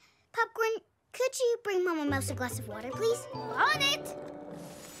gotcha. Popcorn, could you bring Mama Mouse a glass of water, please? On it!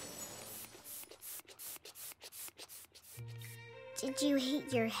 Did you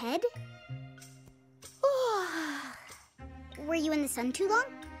hit your head? Were you in the sun too long?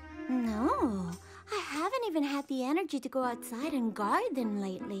 No, I haven't even had the energy to go outside and garden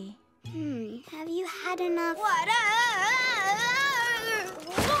lately. Have you had enough?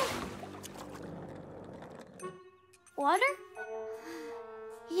 Water?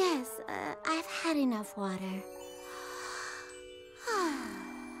 Yes, I've had enough water.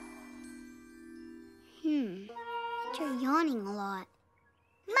 You're yawning a lot.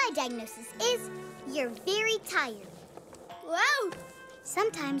 My diagnosis is you're very tired. Whoa!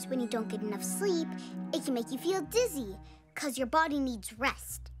 Sometimes when you don't get enough sleep, it can make you feel dizzy because your body needs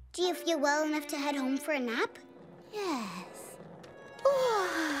rest. Do you feel well enough to head home for a nap? Yes.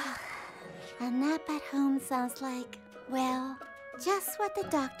 A nap at home sounds like, well, just what the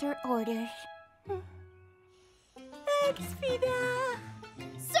doctor orders. Thanks, Vida.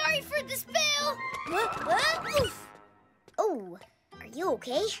 Sorry for the spill! Oof. Oh, are you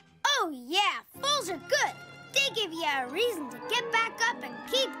okay? Oh, yeah, falls are good. They give you a reason to get back up and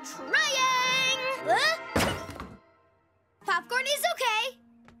keep trying. Popcorn is okay.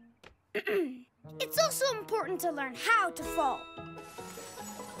 It's also important to learn how to fall.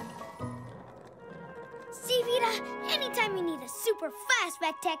 See, Vida, anytime you need a super fast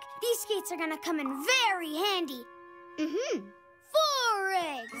vet tech, these skates are gonna come in very handy. For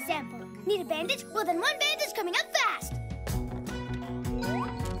example, need a bandage? Well, then one bandage coming up fast.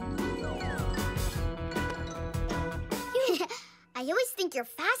 I always think you're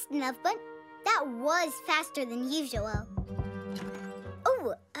fast enough, but that was faster than usual.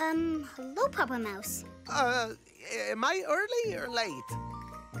 Oh, hello, Papa Mouse. Am I early or late?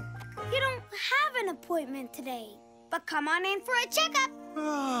 You don't have an appointment today, but come on in for a checkup.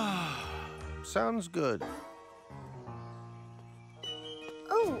 Sounds good.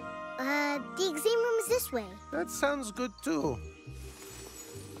 Oh, the exam room is this way. That sounds good, too.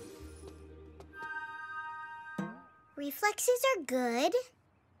 Reflexes are good.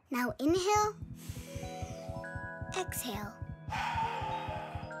 Now inhale. Exhale.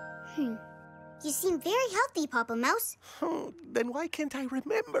 You seem very healthy, Papa Mouse. Oh, then why can't I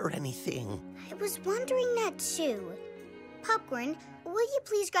remember anything? I was wondering that too. Popcorn, will you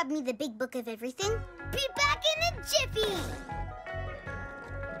please grab me the big book of everything? Be back in a jiffy!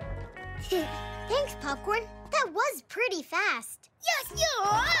 Thanks, Popcorn. That was pretty fast. Yes,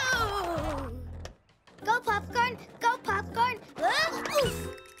 yo! Go, Popcorn! Go, Popcorn! Oof.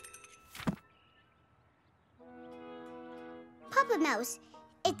 Papa Mouse,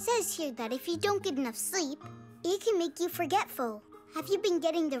 it says here that if you don't get enough sleep, it can make you forgetful. Have you been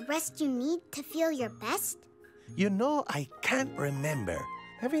getting the rest you need to feel your best? You know, I can't remember.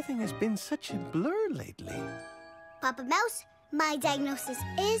 Everything has been such a blur lately. Papa Mouse, my diagnosis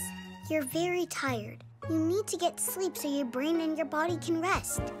is you're very tired. You need to get sleep so your brain and your body can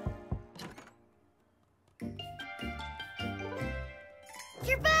rest.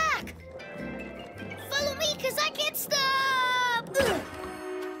 You're back! Follow me, 'cause I can't stop!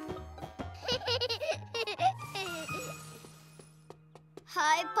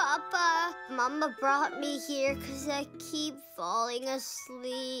 Hi, Papa. Mama brought me here because I keep falling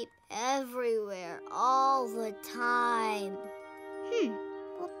asleep everywhere all the time.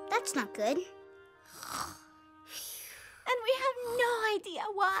 Well, that's not good. And we no idea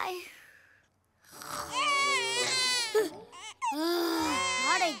why.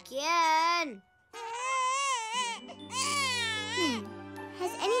 Not again.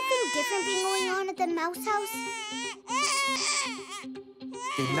 Has anything different been going on at the mouse house?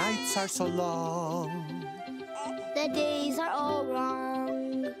 The nights are so long. The days are all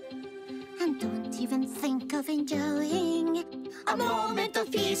wrong. And don't even think of enjoying a moment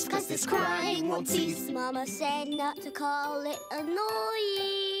of peace, 'cause this crying won't cease. Mama said not to call it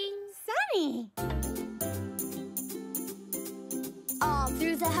annoying. Sunny! All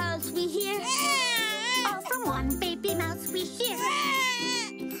through the house we hear. All from one baby mouse we hear.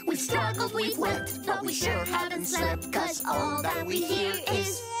 We've struggled, we've wept, but we sure haven't slept, 'cause all that we hear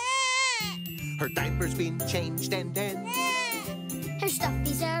is Her diaper's been changed and then her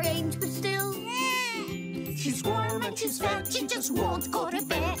stuffy's arranged, but still she's warm and she's fed, she just won't go to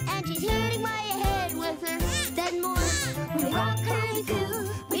bed. and she's hurting my head with her dead more. We rock her and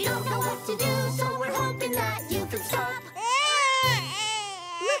do, we don't know what to do, so we're hoping that you can stop.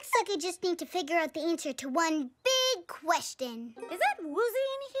 Looks like I just need to figure out the answer to one big question. Is that Woozy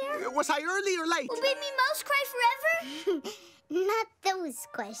in here? Was I early or late? Will Baby Mouse cry forever? Not those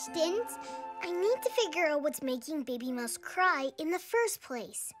questions. I need to figure out what's making Baby Mouse cry in the first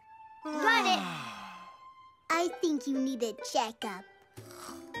place. Got it. I think you need a checkup.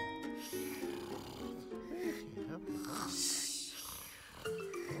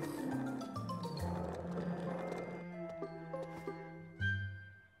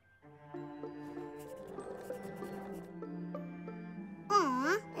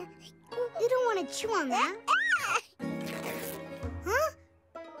 Aw, you don't want to chew on that. Huh?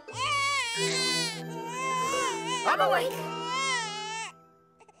 I'm awake.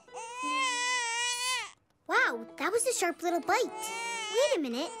 Wow, that was a sharp little bite. Wait a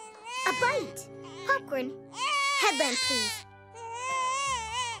minute. A bite. Popcorn. Headlamp, please.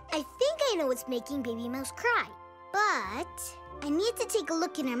 I think I know what's making Baby Mouse cry. But I need to take a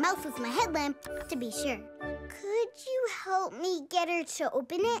look in her mouth with my headlamp to be sure. Could you help me get her to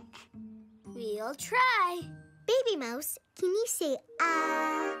open it? We'll try. Baby Mouse, can you say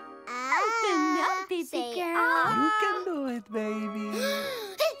ah? Open up, baby Say girl. You can do it, baby.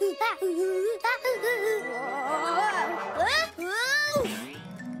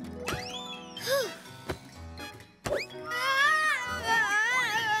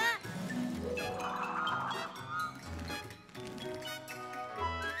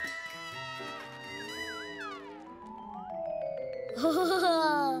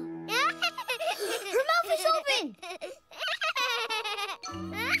 Her mouth is open.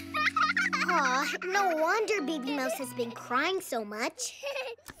 Aw, no wonder Baby Mouse has been crying so much.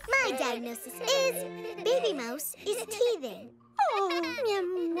 My diagnosis is Baby Mouse is teething.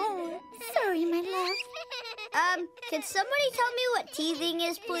 Oh, sorry, my love. Can somebody tell me what teething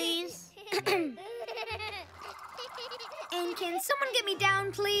is, please? And can someone get me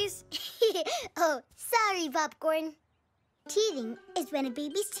down, please? Oh, sorry, Popcorn. Teething is when a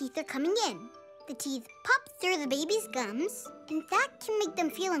baby's teeth are coming in. The teeth pop through the baby's gums, and that can make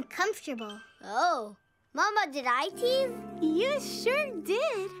them feel uncomfortable. Oh, Mama, did I teeth? You sure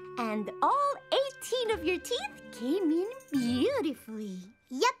did. And all 18 of your teeth came in beautifully.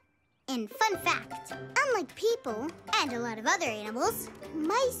 Yep. And fun fact, unlike people and a lot of other animals,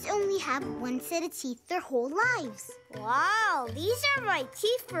 mice only have one set of teeth their whole lives. Wow, these are my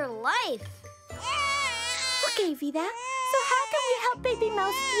teeth for life. Okay, Vida. So how can we help Baby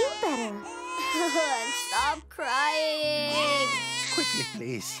Mouse feel better? And stop crying. Quickly,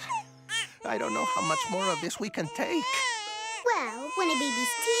 please. I don't know how much more of this we can take. Well, when a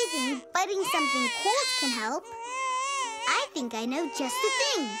baby's teething, biting something cold can help. I think I know just the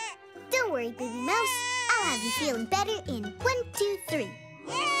thing. Don't worry, Baby Mouse. I'll have you feeling better in 1, 2, 3.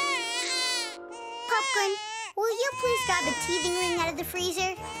 Popcorn, will you please grab a teething ring out of the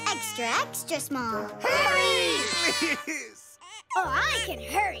freezer? Extra, extra small. Hurry! Please. Oh, I can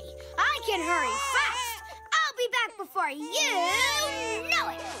hurry. I can hurry fast. I'll be back before you know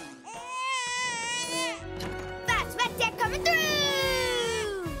it. Fast vet tech coming through.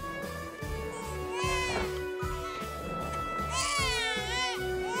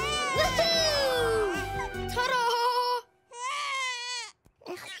 Woohoo! Ta-da!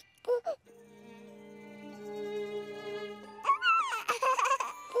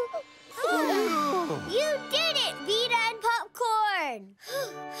 You did it, Vida and Popcorn!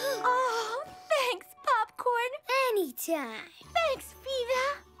 Oh, thanks, Popcorn. Anytime. Thanks, Vida.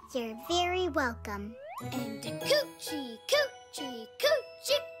 You're very welcome. And coochie, coochie,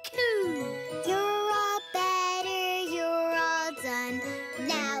 coochie, coo! You're all better, you're all done.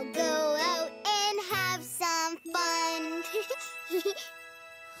 Now go out and have some fun.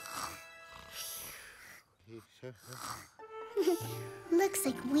 Looks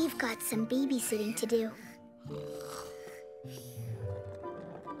like we've got some babysitting to do.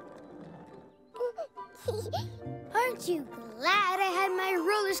 Aren't you glad I had my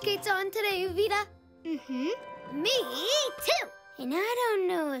roller skates on today, Vida? Mm-hmm. Me too. And I don't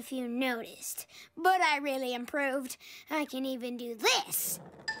know if you noticed, but I really improved. I can even do this.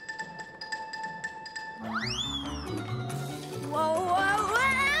 Whoa, whoa, whoa!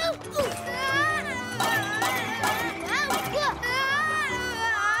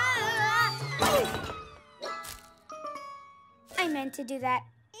 I meant to do that.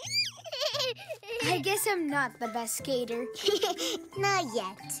 I guess I'm not the best skater. Not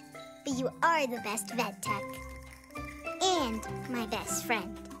yet. But you are the best vet tech. And my best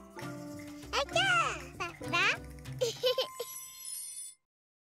friend.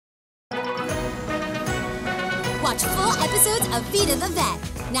 Watch full episodes of Vida the Vet,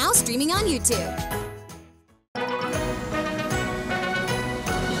 now streaming on YouTube.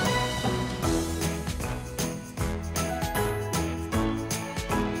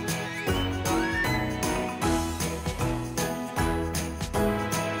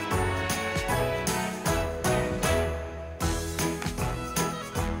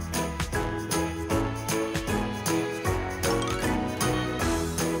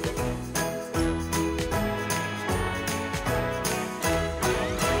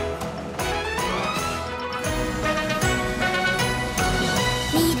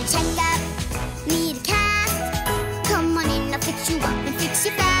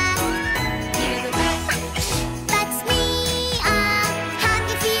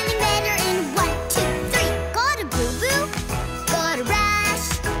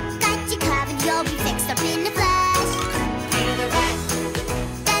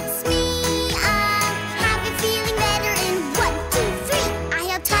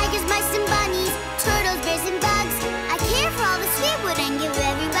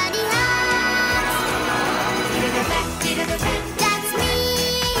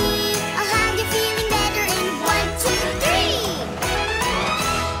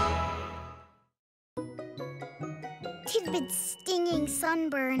 Tidbit's stinging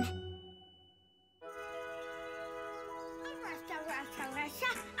sunburn.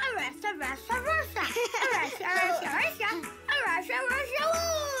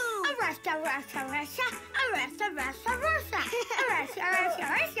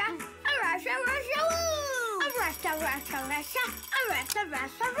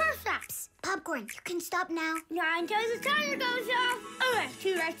 Psst, Popcorn, you can stop now. Not until the timer goes off.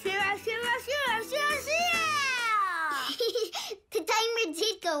 The timer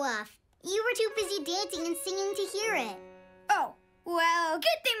did go off. You were too busy dancing and singing to hear it. Oh, well,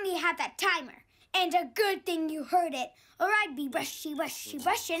 good thing we had that timer. And a good thing you heard it, or I'd be rushy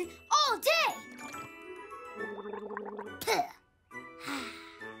rushing all day.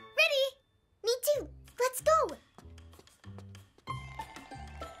 Ready? Me too. Let's go.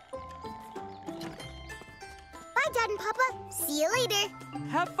 Bye, Dad and Papa. See you later.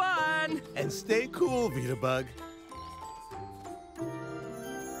 Have fun. And stay cool, Vida Bug.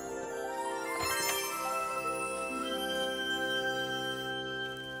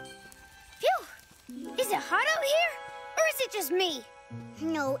 Phew! Is it hot out here? Or is it just me?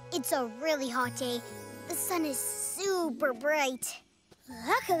 No, it's a really hot day. The sun is super bright.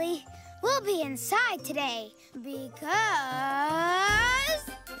 Luckily, we'll be inside today because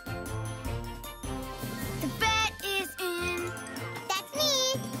the vet is in. That's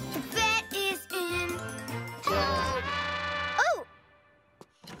me. The vet is in. Oh!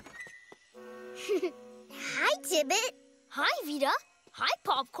 Hi, Tidbit. Hi, Vida. Hi,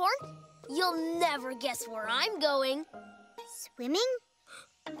 Popcorn. You'll never guess where I'm going. Swimming?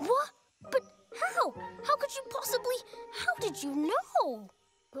 What? But how? How could you possibly... How did you know?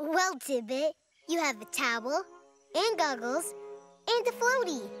 Well, Tidbit, you have a towel and goggles and a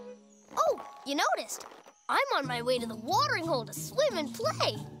floaty. Oh, you noticed. I'm on my way to the watering hole to swim and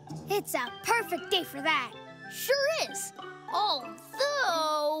play. It's a perfect day for that. Sure is.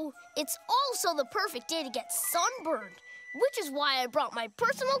 Although, it's also the perfect day to get sunburned, which is why I brought my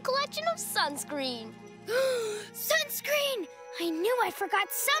personal collection of sunscreen. Sunscreen! I knew I forgot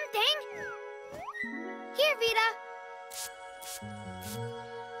something. Here, Vida.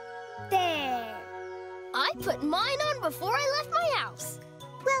 There. I put mine on before I left my house.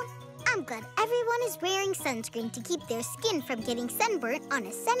 Well, I'm glad everyone is wearing sunscreen to keep their skin from getting sunburnt on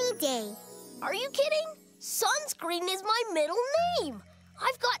a sunny day. Are you kidding? Sunscreen is my middle name.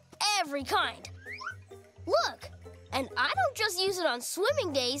 I've got every kind. Look, and I don't just use it on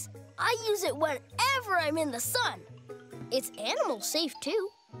swimming days. I use it whenever I'm in the sun. It's animal safe, too.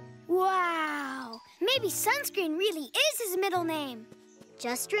 Wow! Maybe sunscreen really is his middle name.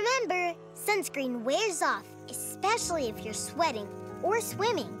 Just remember, sunscreen wears off, especially if you're sweating or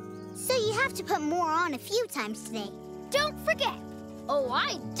swimming. So you have to put more on a few times today. Don't forget. Oh,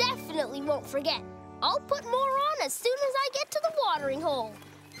 I definitely won't forget. I'll put more on as soon as I get to the watering hole.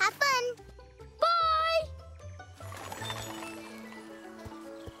 Have fun. Bye!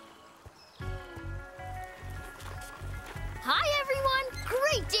 Hi, everyone.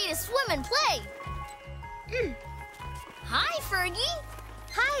 Great day to swim and play. Hi, Fergie.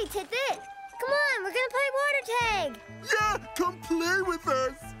 Hi, Tidbit. Come on, we're gonna play water tag. Yeah, come play with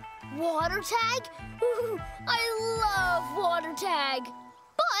us. Water tag? Ooh, I love water tag.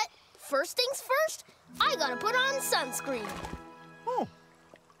 But first things first, I gotta put on sunscreen. Oh.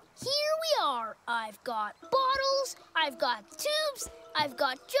 Here we are. I've got bottles, I've got tubes, I've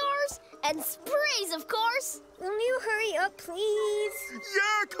got jars, and sprays, of course. Will you hurry up, please?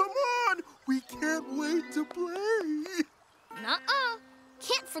 Yeah, come on. We can't wait to play. Nuh-uh.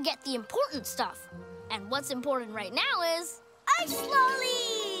 Can't forget the important stuff. And what's important right now is... Ice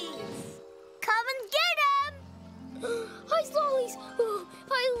lollies! Come and get them! Ice lollies! Oh,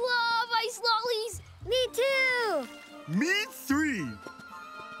 I love ice lollies! Me too! Me 3.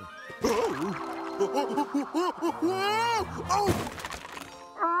 Oh! Oh!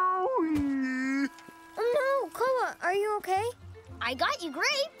 Owie! Oh no, Koa, are you okay? I got you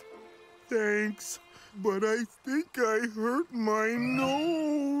great. Thanks, but I think I hurt my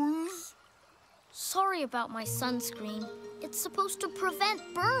nose. Sorry about my sunscreen. It's supposed to prevent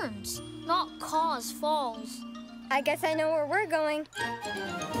burns, not cause falls. I guess I know where we're going.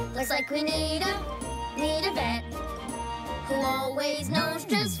 Looks like we need a vet who always knows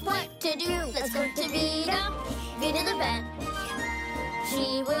just what to do. Let's go to Vida the Vet.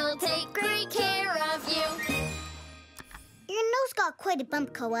 She will take great care of you. Your nose got quite a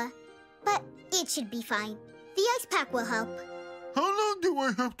bump, Koa, but it should be fine. The ice pack will help. How long do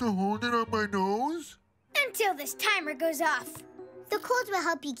I have to hold it on my nose? Until this timer goes off. The cold will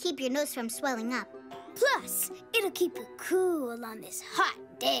help you keep your nose from swelling up. Plus, it'll keep you cool on this hot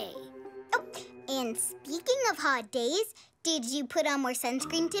day. Oh, and speaking of hot days, did you put on more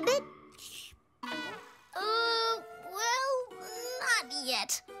sunscreen, Tidbit? Well, not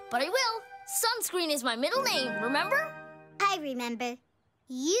yet. But I will. Sunscreen is my middle name, remember? I remember.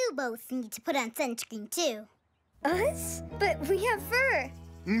 You both need to put on sunscreen, too. Us? But we have fur.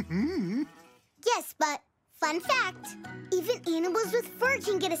 Mm-hmm. Yes, but fun fact, even animals with fur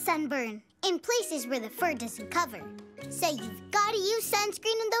can get a sunburn in places where the fur doesn't cover. So you've got to use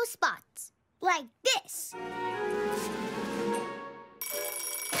sunscreen in those spots. Like this.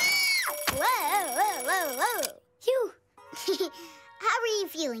 Whoa, whoa, whoa, whoa. Phew. How are you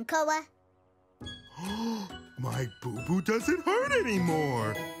feeling, Koa? My boo-boo doesn't hurt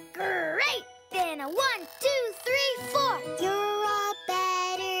anymore. Great! Then a 1, 2, 3, 4. You're all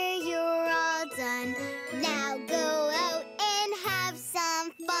better, you're all done. Now go out and have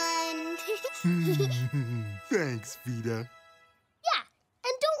some fun. Thanks, Vida. Yeah,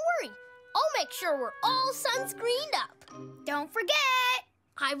 and don't worry. I'll make sure we're all sunscreened up. Don't forget.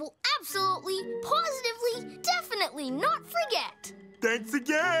 I will absolutely, positively, definitely not forget. Thanks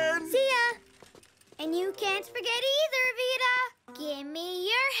again. See ya. And you can't forget either, Vida. Give me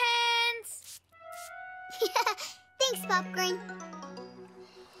your hands. Thanks, Popcorn.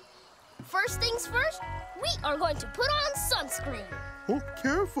 First things first, we are going to put on sunscreen. Oh,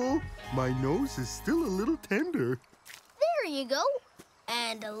 careful. My nose is still a little tender. There you go.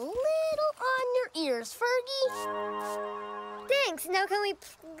 And a little on your ears, Fergie. Thanks. Now can we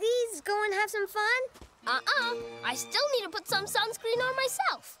please go and have some fun? I still need to put some sunscreen on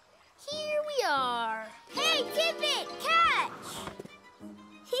myself. Here we are. Hey, Kipp, catch!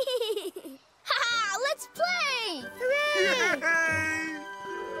 Ha-ha, let's play! Hooray! Yay!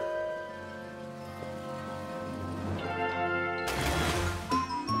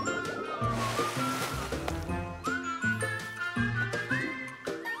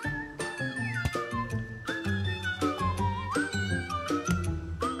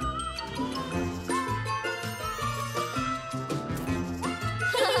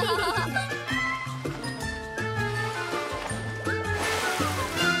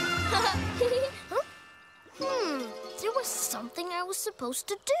 There was something I was supposed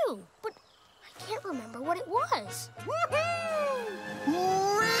to do, but I can't remember what it was.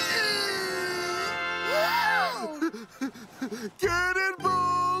 Get it,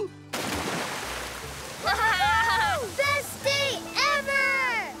 Bull! Best day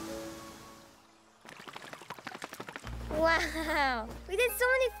ever! Wow, we did so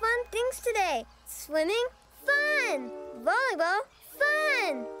many fun things today. Swimming, fun. Volleyball, fun.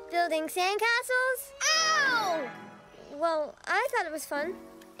 fun! Building sandcastles? Ow! Well, I thought it was fun.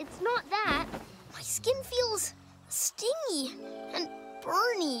 It's not that. My skin feels stingy and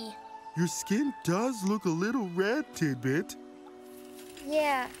burny. Your skin does look a little red, Tidbit.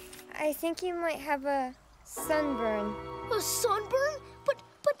 Yeah, I think you might have a sunburn. A sunburn? But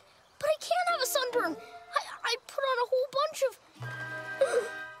I can't have a sunburn. I put on a whole bunch of...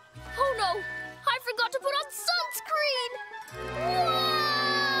 Oh no, I forgot to put on sunscreen.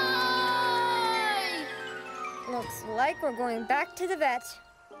 Why? Looks like we're going back to the vet.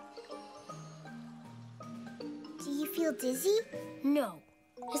 Do you feel dizzy? No.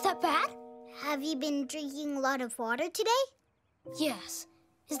 Is that bad? Have you been drinking a lot of water today? Yes.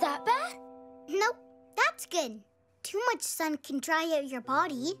 Is that bad? Nope, that's good. Too much sun can dry out your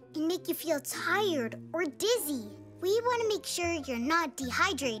body and make you feel tired or dizzy. We want to make sure you're not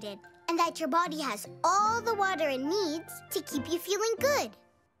dehydrated and that your body has all the water it needs to keep you feeling good.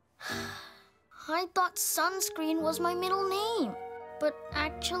 I thought sunscreen was my middle name, but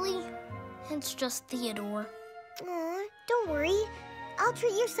actually, it's just Theodore. Aw, don't worry. I'll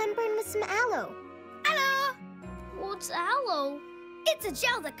treat your sunburn with some aloe. Aloe! What's aloe? It's a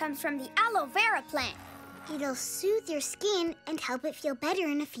gel that comes from the aloe vera plant. It'll soothe your skin and help it feel better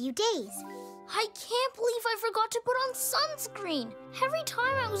in a few days. I can't believe I forgot to put on sunscreen. Every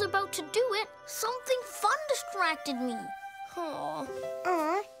time I was about to do it, something fun distracted me.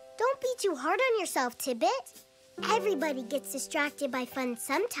 Aw, don't be too hard on yourself, Tidbit. Everybody gets distracted by fun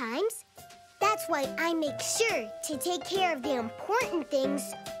sometimes. That's why I make sure to take care of the important things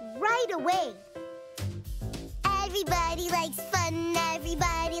right away. Everybody likes fun,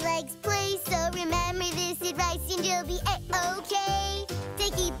 everybody likes play, so remember this advice and you'll be a-okay.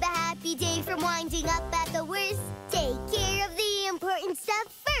 To keep a happy day from winding up at the worst, take care of the important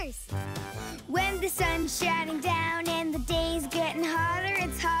stuff first. When the sun's shining down and the day's getting hotter,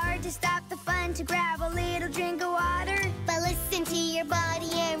 it's hard to stop the fun to grab a little drink of water. But listen to your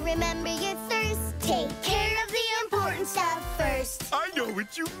body and remember your thirst. Take care of the important stuff first. I know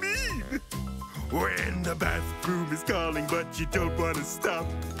what you mean. When the bathroom is calling but you don't want to stop.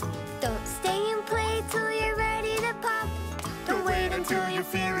 Don't stay and play till you're ready to pop. Don't wait until you're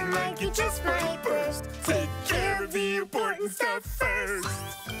feeling like you just might burst. Take care of the important stuff first.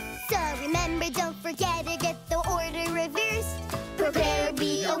 So remember, don't forget to get the order reversed. Prepare,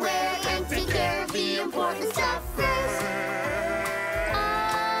 be aware, and take care of the important stuff first.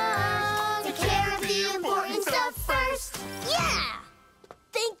 Take care of the important stuff first. Yeah!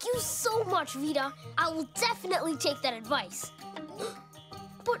 Thank you so much, Vida. I will definitely take that advice.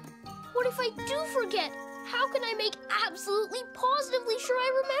 But what if I do forget? How can I make absolutely positively sure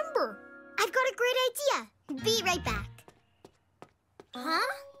I remember? I've got a great idea. Be right back. Huh?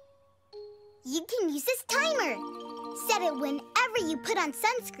 You can use this timer. Set it whenever you put on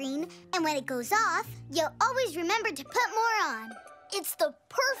sunscreen, and when it goes off, you'll always remember to put more on. It's the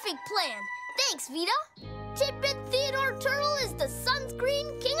perfect plan. Thanks, Vida. Tidbit Theodore Turtle is the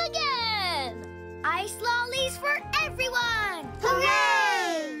sunscreen king again. Ice lollies for everyone!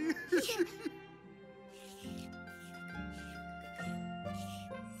 Hooray!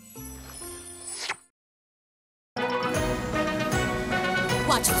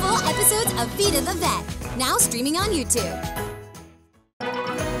 Watch full episodes of Vida the Vet, now streaming on YouTube.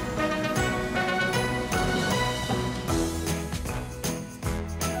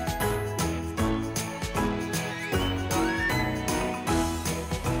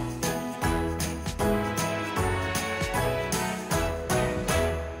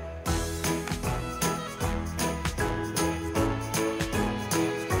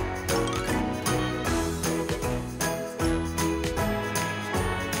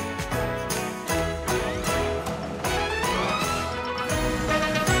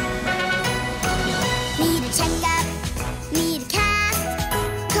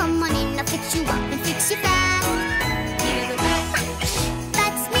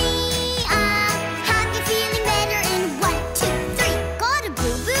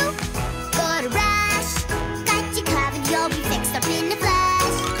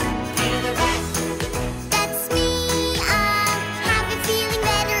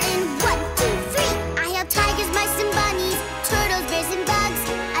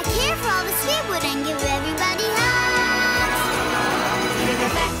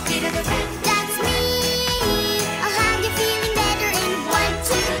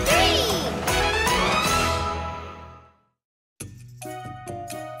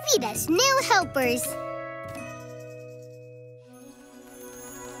 Vida's new helpers.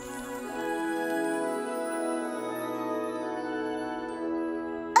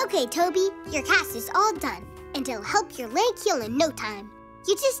 Okay, Toby, your cast is all done, and it'll help your leg heal in no time.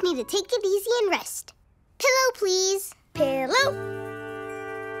 You just need to take it easy and rest. Pillow, please. Pillow.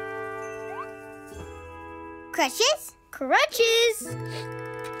 Crutches. Crutches.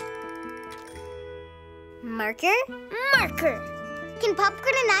 Marker. Marker. Can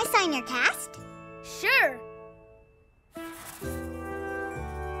Popcorn and I sign your cast? Sure.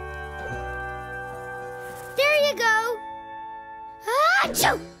 There you go.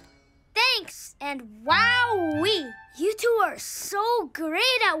 Achoo! Thanks, and wowee! You two are so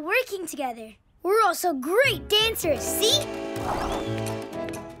great at working together. We're also great dancers, see?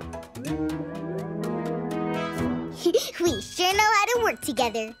 We sure know how to work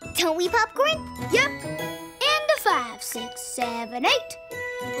together. Don't we, Popcorn? Yep. And a 5, 6, 7, 8.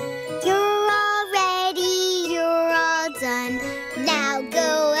 You're all ready, you're all done. Now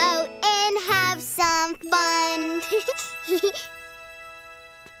go out and have some fun.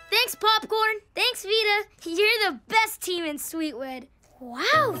 Thanks, Popcorn. Thanks, Vida. You're the best team in Sweetwood.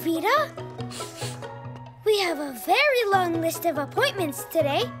 Wow, Vida. We have a very long list of appointments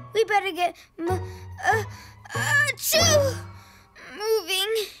today. We better get moving.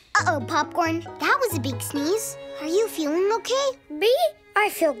 Uh-oh, Popcorn. That was a big sneeze. Are you feeling okay? Me? I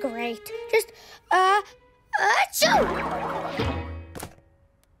feel great. Just, achoo!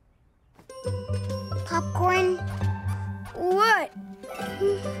 Popcorn? What?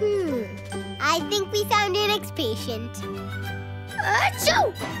 I think we found an ex-patient.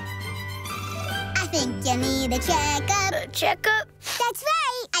 Achoo! I think you need a checkup. A checkup? That's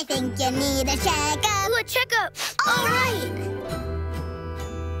right. I think you need a checkup. A checkup. All right.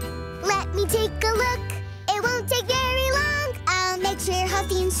 Let me take a look. It won't take very long. I'll make sure you're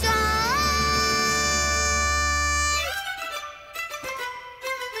healthy and strong.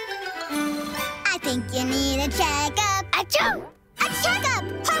 I think you need a checkup. Achoo! A checkup!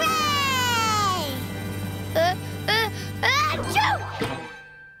 Hooray! Achoo!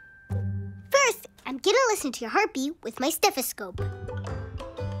 First, I'm gonna listen to your heartbeat with my stethoscope.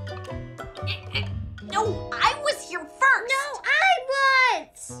 No, I was here first. No, I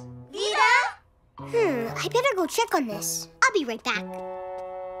was. Vida? I better go check on this. I'll be right back.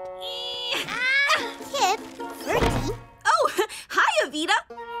 Kipp, Fergie. Oh, hi, Vida.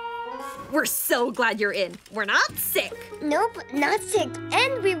 We're so glad you're in. We're not sick. Nope, not sick.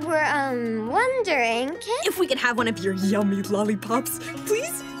 And we were, wondering, Kipp? If we could have one of your yummy lollipops,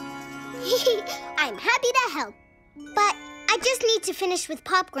 please? I'm happy to help. But I just need to finish with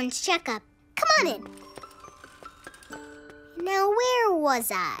Popcorn's checkup. Come on in. Now, where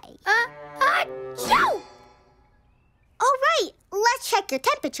was I? Achoo! All right, let's check your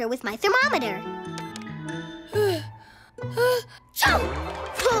temperature with my thermometer.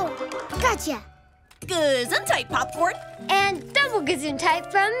 Oh, gotcha. Gesundheit, Popcorn. And double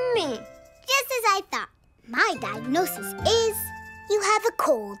Gesundheit from me. Just as I thought. My diagnosis is you have a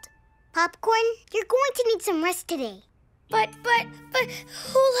cold. Popcorn, you're going to need some rest today. But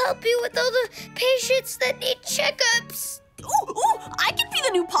who'll help you with all the patients that need checkups? Ooh, I can be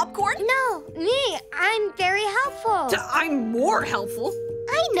the new Popcorn. No, me. I'm very helpful. I'm more helpful.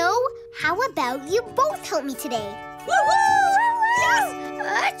 I know. How about you both help me today? Woo-hoo!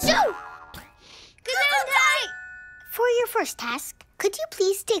 Yes! Achoo! Gesundheit! For your first task, could you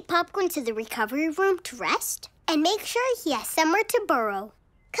please take Popcorn to the recovery room to rest? And make sure he has somewhere to burrow.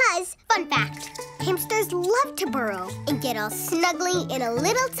 'Cause, fun fact, hamsters love to burrow and get all snuggly in a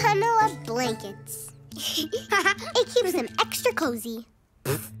little tunnel of blankets. It keeps them extra cozy.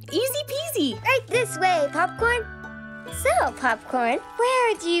 Easy peasy. Right this way, Popcorn. So, Popcorn,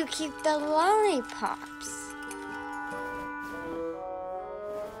 where do you keep the lollipops?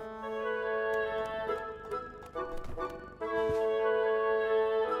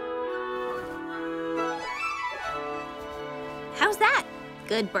 How's that?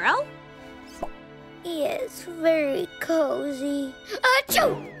 Good, bro? Yes, very cozy.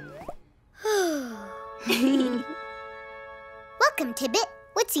 Achoo! Welcome, Tidbit.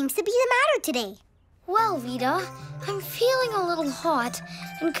 What seems to be the matter today? Well, Vida, I'm feeling a little hot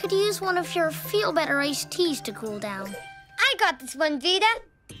and could use one of your feel-better iced teas to cool down. I got this one, Vida.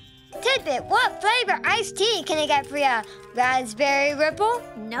 Tidbit, what flavor iced tea can I get for ya? Raspberry Ripple?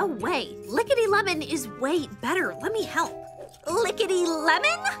 No way. Lickety Lemon is way better. Let me help. Lickety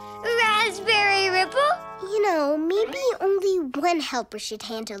Lemon? Raspberry Ripple? You know, maybe only one helper should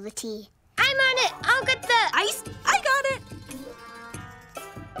handle the tea. I'm on it. I'll get the iced. I got it.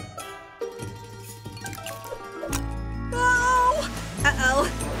 Oh! Uh-oh.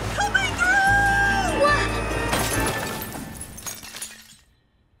 Coming through!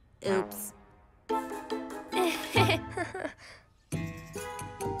 Oops.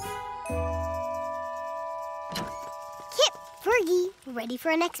 Kipp, Fergie, Ready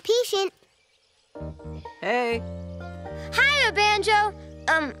for our next patient. Hey. Hiya, Banjo.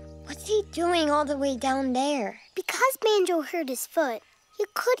 What's he doing all the way down there? Because Banjo hurt his foot, you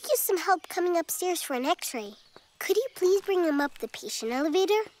could use some help coming upstairs for an x-ray. Could you please bring him up the patient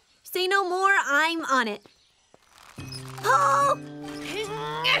elevator? Say no more, I'm on it. Oh!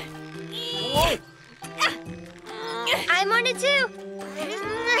 I'm on it too.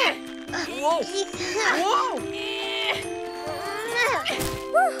 Whoa! Whoa!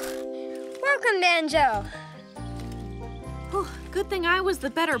 Welcome, Banjo. Oh, good thing I was the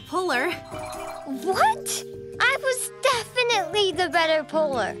better puller. What? I was definitely the better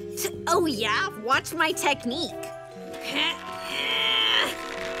puller. Oh yeah? Watch my technique.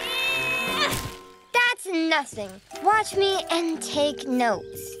 That's nothing. Watch me and take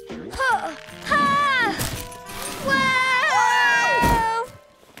notes. Ha! Ha! Whoa!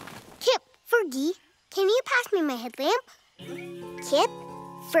 Kipp, Fergie, can you pass me my headlamp? Kipp,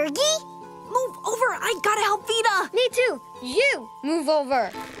 Fergie? Move over! I gotta help Vida! Me too. You move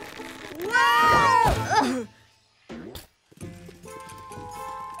over. Whoa!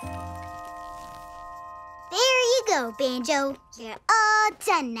 There you go, Banjo. You're all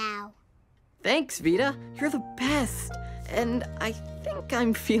done now. Thanks, Vida. You're the best. And I think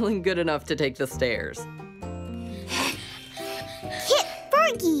I'm feeling good enough to take the stairs. Kipp,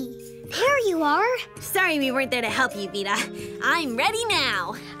 Fergie, there you are. Sorry we weren't there to help you, Vida. I'm ready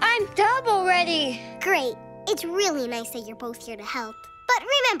now. I'm double ready. Great. It's really nice that you're both here to help. But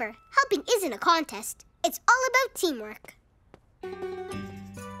remember, helping isn't a contest. It's all about teamwork.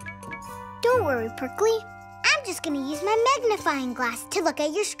 Don't worry, Prickly. I'm just gonna use my magnifying glass to look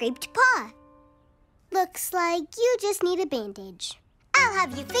at your scraped paw. Looks like you just need a bandage. I'll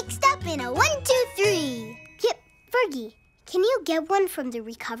have you fixed up in a 1, 2, 3. Kipp, Fergie, can you get one from the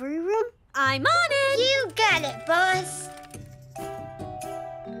recovery room? I'm on it! You got it, boss.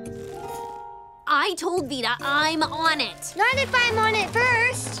 I told Vida I'm on it. Not if I'm on it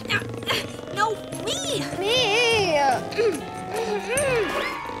first. No, me! Me!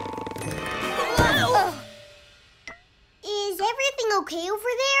 Is everything okay over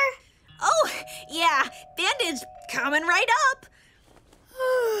there? Oh, yeah. Bandage coming right up.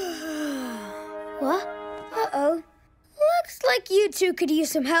 What? Uh-oh. Looks like you two could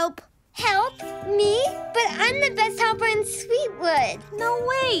use some help. Help? Me? But I'm the best helper in Sweetwood. No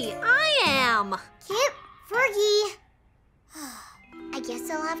way. I am. Kipp, Fergie. I guess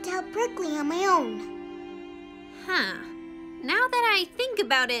I'll have to help Prickly on my own. Huh. Now that I think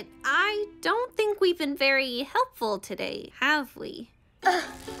about it, I don't think we've been very helpful today, have we?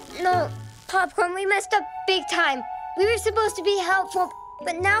 No, Popcorn, we messed up big time. We were supposed to be helpful,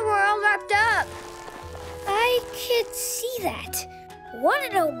 but now we're all wrapped up. I could see that. Want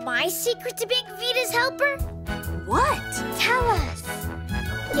to know my secret to being Vida's helper? What? Tell us.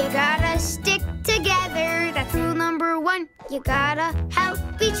 You gotta stick together, that's rule number 1. You gotta help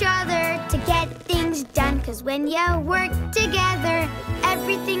each other to get things done. 'Cause when you work together,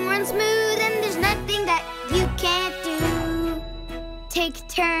 everything runs smooth and there's nothing that you can't do. Take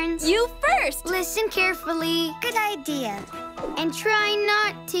turns. You first. Listen carefully. Good idea. And try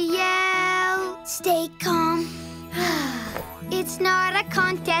not to yell. Stay calm. It's not a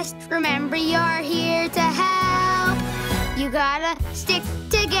contest. Remember, you're here to help. You gotta stick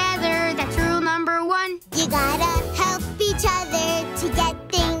together. That's rule number 1. You gotta help each other to get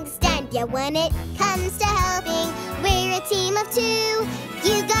things done. Yeah, when it comes to helping, we're a team of 2.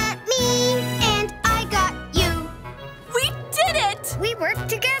 You got me, and I got you. We did it! We worked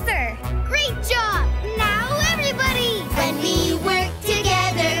together. Great job! Now everybody! When we work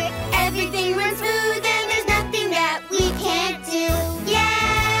together, everything runs smooth and there's nothing that we can't do.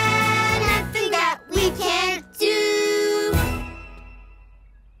 Yeah, nothing that we can't do.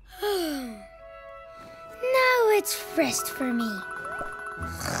 Now it's rest for me.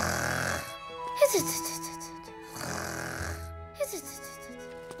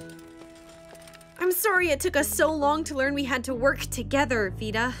 I'm sorry it took us so long to learn we had to work together,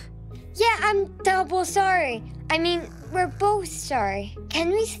 Vida. Yeah, I'm double sorry. I mean, we're both sorry.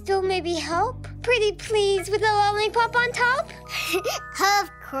 Can we still maybe help? Pretty please with a lollipop on top? Of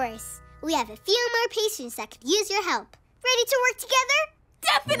course. We have a few more patients that could use your help. Ready to work together?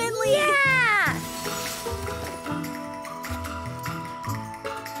 Definitely! Yeah!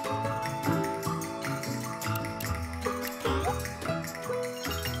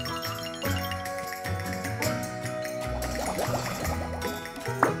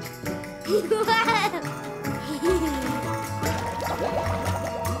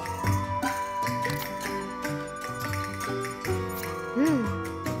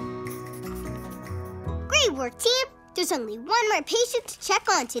 Great work, team. There's There's only one more patient to check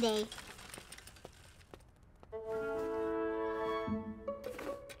on today.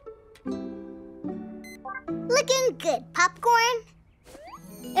 Looking good, Popcorn.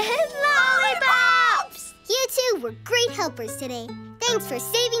 Lollipops! You two were great helpers today. Thanks for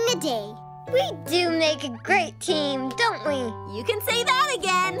saving the day. We do make a great team, don't we? You can say that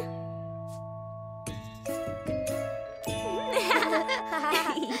again.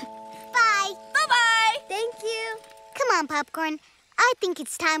 Bye. Bye-bye. Thank you. Come on, Popcorn. I think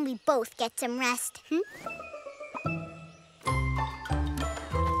it's time we both get some rest. Dad,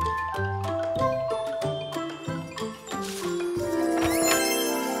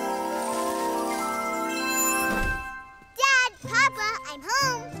 Papa, I'm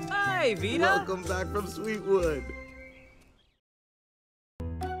home. Hi, Vida. Welcome back from Sweetwood.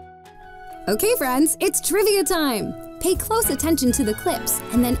 Okay, friends, it's trivia time. Pay close attention to the clips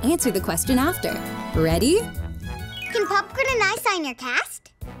and then answer the question after. Ready? Can Popcorn and I sign your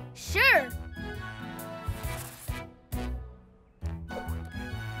cast? Sure.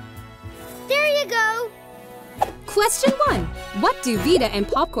 There you go. Question 1. What do Vida and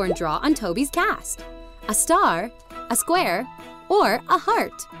Popcorn draw on Toby's cast? A star, a square, or a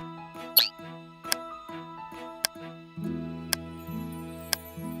heart?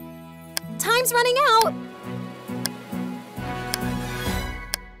 Time's running out!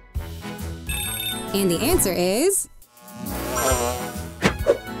 And the answer is...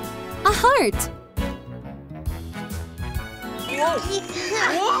 a heart!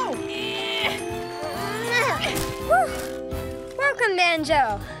 Whoa! Welcome,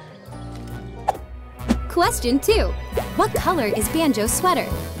 Banjo. Question 2. What color is Banjo's sweater?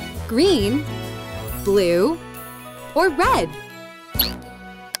 Green, blue, or red?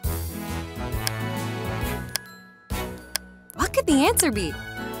 What could the answer be?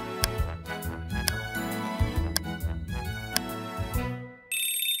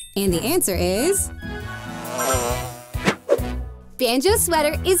 And the answer is... Banjo's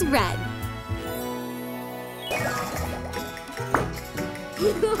sweater is red.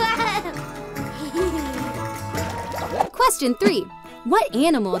 Question 3. What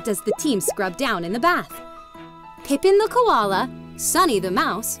animal does the team scrub down in the bath? Pippen the koala, Sunny the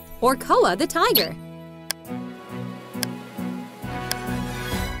mouse, or Koa the tiger?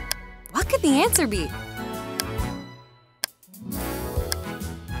 What could the answer be?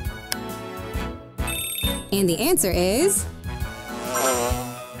 And the answer is...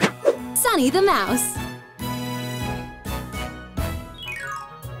 Sunny the mouse.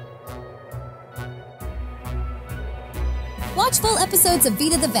 Watch full episodes of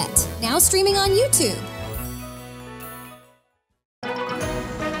Vida the Vet, now streaming on YouTube.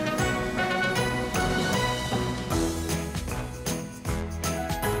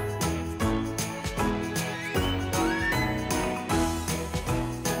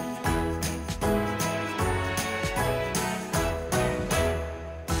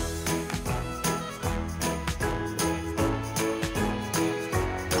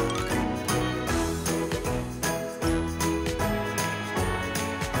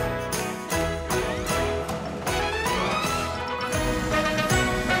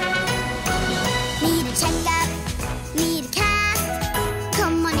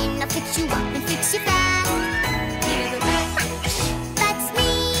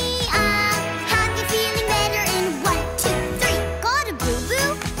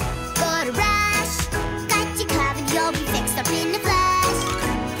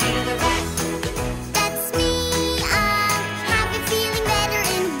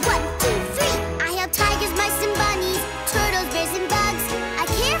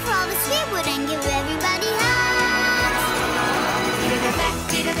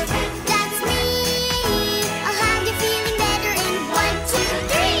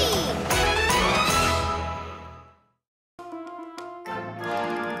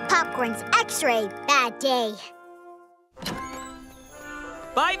 Popcorn's X-ray. Bad day.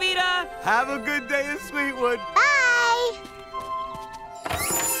 Bye, Vida. Have a good day in Sweetwood. Bye.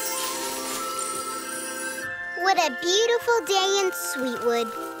 What a beautiful day in Sweetwood.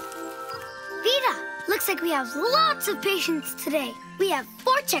 Vida, looks like we have lots of patients today. We have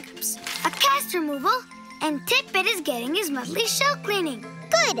 4 checkups, a cast removal, and Tidbit is getting his monthly shell cleaning.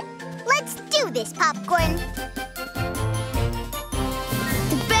 Good. Let's do this, Popcorn.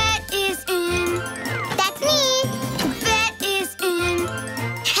 The vet is in. That's me. The vet is in.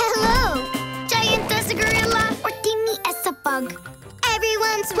 Hello. Giant as a gorilla or teeny as a bug.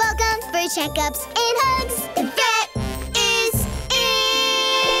 Everyone's welcome for checkups and hugs. The vet is in.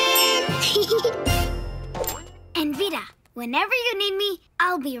 And Vida, whenever you need me,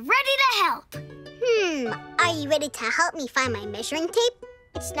 I'll be ready to help. Are you ready to help me find my measuring tape?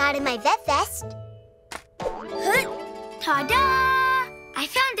 It's not in my vet vest. Ta-da! I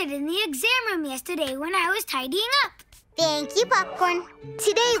found it in the exam room yesterday when I was tidying up. Thank you, Popcorn.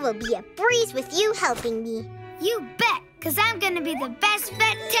 Today will be a breeze with you helping me. You bet, because I'm going to be the best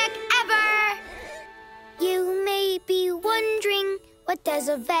vet tech ever! You may be wondering, what does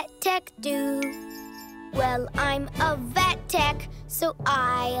a vet tech do? Well, I'm a vet tech, so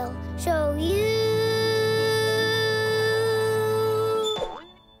I'll show you.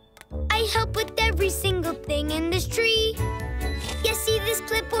 I help with every single thing in this tree. You see this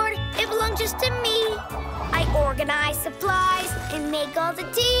clipboard? It belongs just to me. I organize supplies and make all the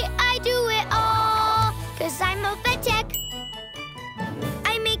tea. I do it all, 'cause I'm a vet tech.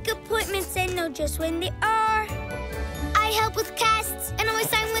 I make appointments and know just when they are. I help with casts and always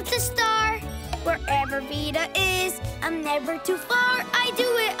sign with a star. Wherever Vida is, I'm never too far. I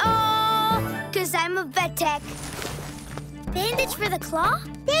do it all, 'cause I'm a vet tech. Bandage for the claw?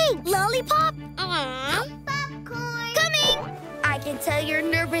 Thanks. Lollipop? Popcorn. Coming! I can tell you're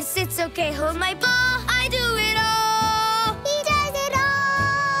nervous. It's okay. Hold my ball. I do it all. He does it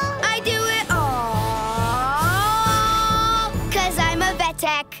all. I do it all, 'cause I'm a vet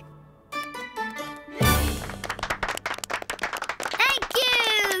tech. Thank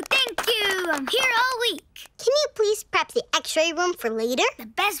you. Thank you. I'm here all week. Can you please prep the x-ray room for later? The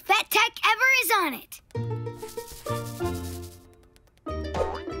best vet tech ever is on it.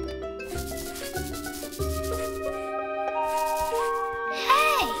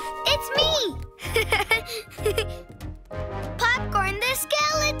 Popcorn the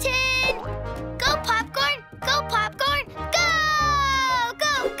skeleton! Go, Popcorn! Go, Popcorn! Go!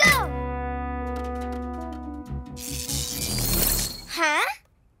 Go, go! Huh?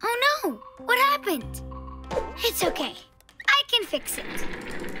 Oh, no! What happened? It's okay. I can fix it.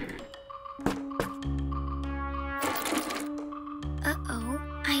 Uh-oh.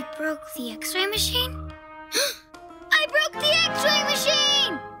 I broke the x-ray machine? I broke the x-ray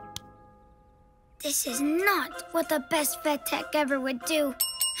machine! This is not what the best vet tech ever would do.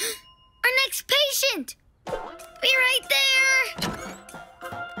 Our next patient! Be right there!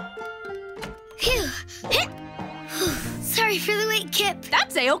 Phew. Sorry for the wait, Kipp.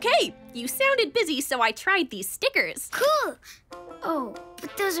 That's A-okay. You sounded busy, so I tried these stickers. Cool. Oh,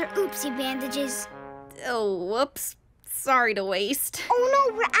 but those are oopsie bandages. Oh, whoops. Sorry to waste. Oh no,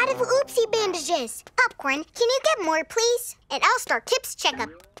 we're out of oopsie bandages. Popcorn, can you get more, please? And I'll start Kipp's checkup.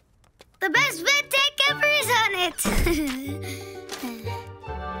 The best vet tech ever is on it.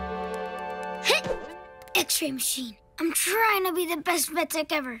 X-ray machine. I'm trying to be the best vet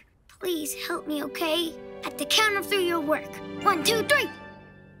tech ever. Please help me, okay? At the count of 3, you'll work. 1, 2, 3.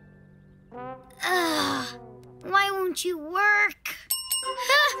 Why won't you work?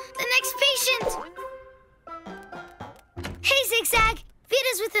 The next patient. Hey, Zigzag.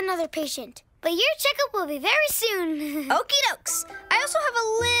 Vida's with another patient. But your checkup will be very soon. Okie dokes. I also have a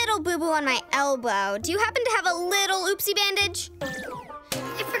little boo-boo on my elbow. Do you happen to have a little oopsie bandage?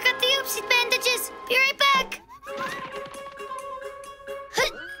 I forgot the oopsie bandages. Be right back.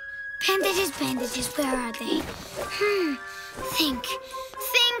 Bandages, bandages, where are they? Think.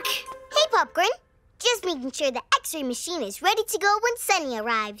 Hey, Popcorn. Just making sure the x-ray machine is ready to go when Sunny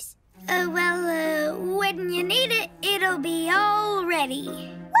arrives. When you need it, it'll be all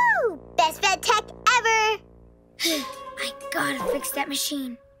ready. Woo! Best vet tech ever! I gotta fix that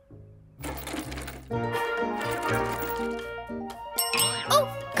machine. Oh,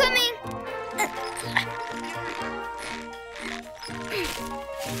 coming!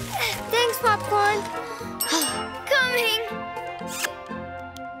 Thanks, Popcorn. Coming!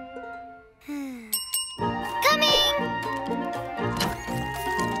 Coming!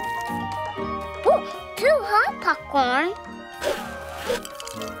 Ooh, too hot, Popcorn.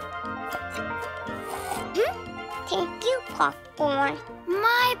 Thank you, Popcorn.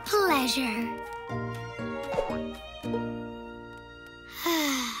 My pleasure.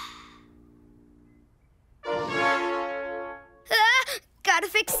 Gotta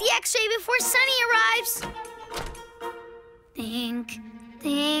fix the x-ray before Sunny arrives. Think.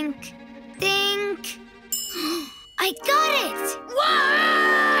 I got it!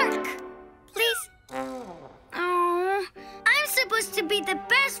 Work! Please. Oh, I'm supposed to be the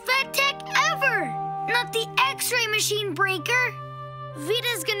best vet tech ever, not the x-ray machine breaker.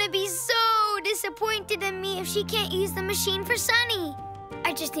 Vida's gonna be so disappointed in me if she can't use the machine for Sunny.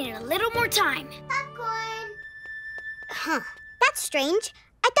 I just needed a little more time. Popcorn. Huh, that's strange.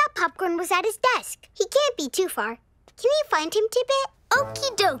 I thought Popcorn was at his desk. He can't be too far. Can you find him, Tidbit?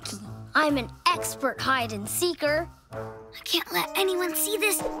 Okie dokie. I'm an expert hide-and-seeker. I can't let anyone see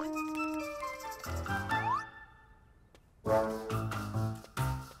this.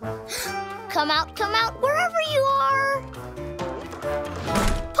 Come out, wherever you are.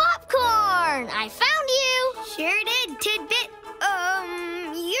 Popcorn! I found you. Sure did, Tidbit.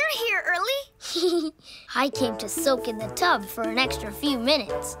 You're here early? I came to soak in the tub for an extra few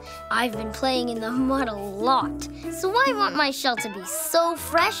minutes. I've been playing in the mud a lot, so I want my shell to be so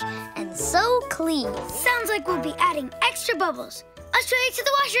fresh and so clean. Sounds like we'll be adding extra bubbles. I'll show you to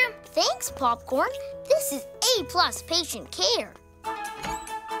the washroom. Thanks, Popcorn. This is A+ patient care.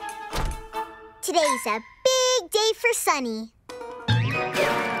 Today's a big day for Sunny.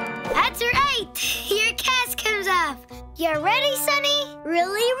 That's right. Your cast comes off. You ready, Sunny?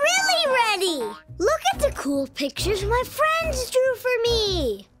 Really, really ready. Look at the cool pictures my friends drew for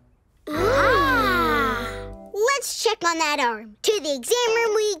me. Ah! Let's check on that arm. To the exam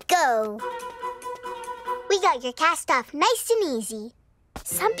room we go. We got your cast off nice and easy.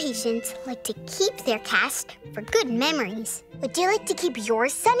 Some patients like to keep their cast for good memories. Would you like to keep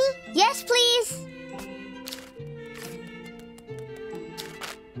yours, Sunny? Yes, please.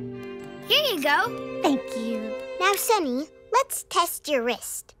 Here you go. Thank you. Now, Sunny, let's test your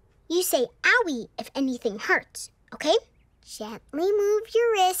wrist. You say owie if anything hurts, okay? Gently move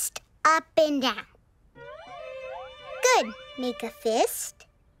your wrist up and down. Good. Make a fist.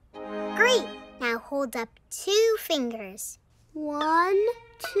 Great. Now hold up 2 fingers. 1,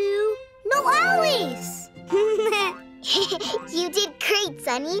 2, no owies! You did great,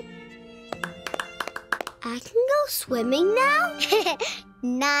 Sunny. I can go swimming now?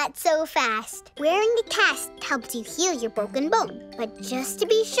 Not so fast. Wearing the cast helps you heal your broken bone. But just to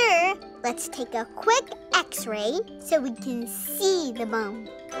be sure, let's take a quick x-ray so we can see the bone.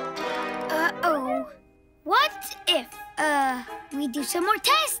 Uh-oh. What if, we do some more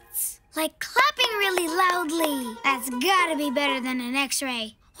tests? Like clapping really loudly. That's gotta be better than an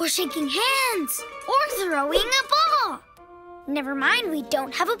x-ray. Or shaking hands. Or throwing a ball. Never mind, we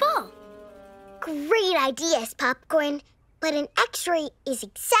don't have a ball. Great ideas, Popcorn. But an x-ray is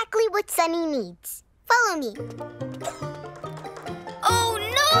exactly what Sunny needs. Follow me. Oh,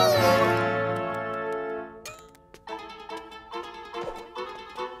 no!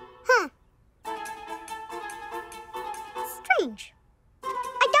 Huh. Strange.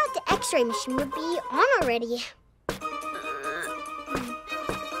 I thought the x-ray machine would be on already.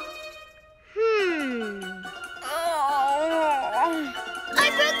 I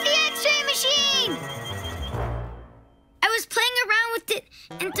broke the x-ray machine! I was playing around with it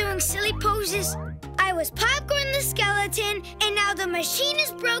and throwing silly poses. I was Popcorn the skeleton, and now the machine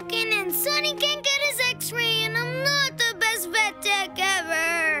is broken and Sunny can't get his x-ray, and I'm not the best vet tech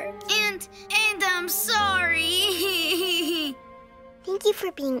ever. And I'm sorry. Thank you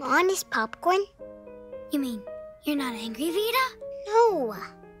for being honest, Popcorn. You mean you're not angry, Vida? No.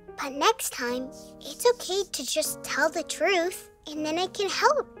 But next time, it's okay to just tell the truth, and then I can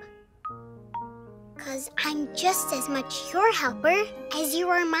help. 'Cause I'm just as much your helper as you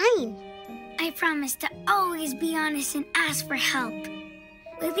are mine. I promise to always be honest and ask for help.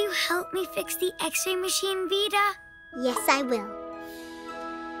 Will you help me fix the x-ray machine, Vida? Yes, I will.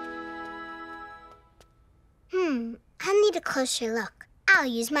 I need a closer look. I'll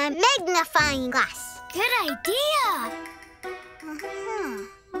use my magnifying glass. Good idea.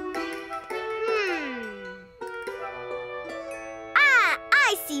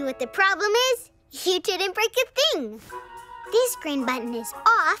 I see what the problem is. You didn't break a thing. This green button is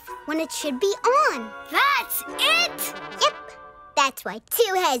off when it should be on. That's it? Yep. That's why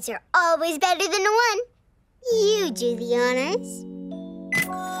 2 heads are always better than 1. You do the honors.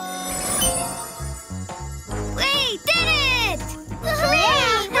 We did it!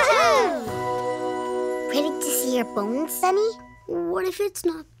 Hooray! Woohoo! Ready to see your bones, Sunny? What if it's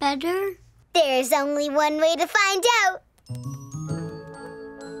not better? There's only one way to find out.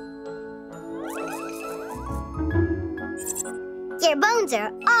 Your bones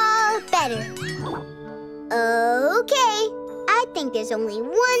are all better. Okay, I think there's only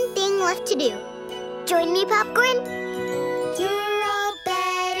one thing left to do. Join me, Popcorn. You're all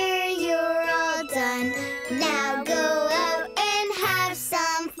better, you're all done. Now go out and have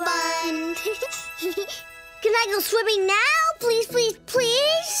some fun. Can I go swimming now? Please, please,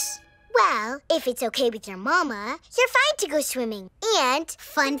 please? Well, if it's okay with your mama, you're fine to go swimming. And,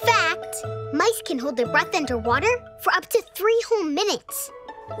 fun fact, mice can hold their breath underwater for up to 3 whole minutes.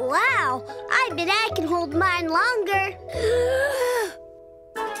 Wow, I bet I can hold mine longer.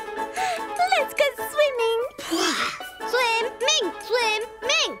 Let's go swimming. Swimming,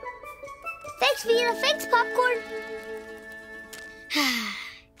 swimming. Thanks, Vida. Thanks, Popcorn.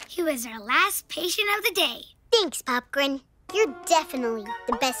 He was our last patient of the day. Thanks, Popcorn. You're definitely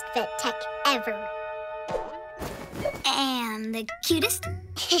the best vet tech ever. And the cutest?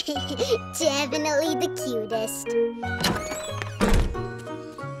 Definitely the cutest.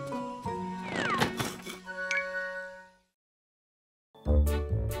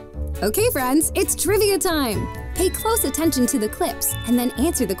 Okay, friends, it's trivia time. Pay close attention to the clips and then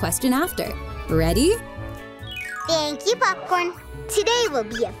answer the question after. Ready? Thank you, Popcorn. Today will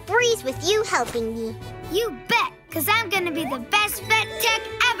be a breeze with you helping me. You bet, because I'm going to be the best vet tech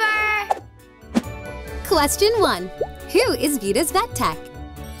ever! Question 1. Who is Vita's vet tech?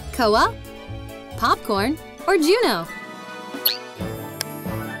 Koa, Popcorn, or Juno?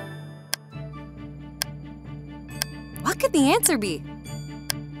 What could the answer be?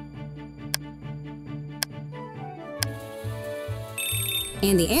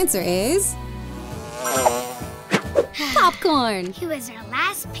 And the answer is... Popcorn! He was our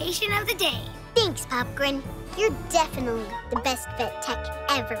last patient of the day. Thanks, Popcorn. You're definitely the best vet tech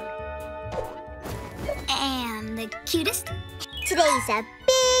ever. And the cutest? Today's a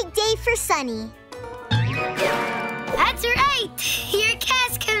big day for Sunny. That's right! Your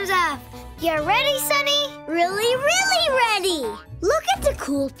cast comes off. You ready, Sunny? Really, really ready. Look at the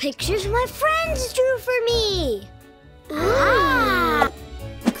cool pictures my friends drew for me. Ah!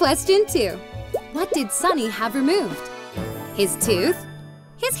 Question 2. What did Sunny have removed? His tooth,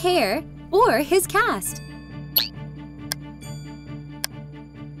 his hair, or his cast?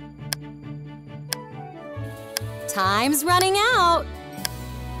 Time's running out.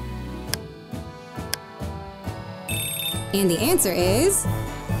 And the answer is...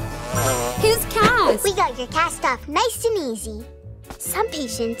 his cast! We got your cast off nice and easy. Some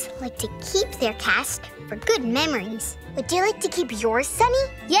patients like to keep their cast for good memories. Would you like to keep yours, Sunny?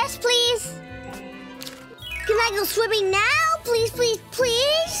 Yes, please. Can I go swimming now? Please, please,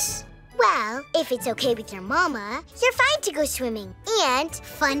 please? Well, if it's okay with your mama, you're fine to go swimming. And,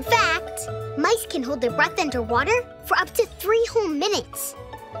 fun fact, mice can hold their breath underwater for up to 3 whole minutes.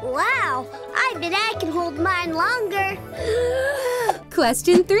 Wow, I bet I can hold mine longer.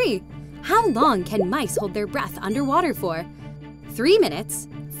 Question 3. How long can mice hold their breath underwater for? 3 minutes,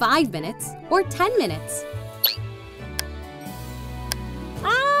 5 minutes, or 10 minutes?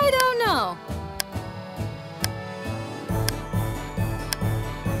 I don't know.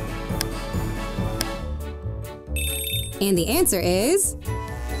 And the answer is...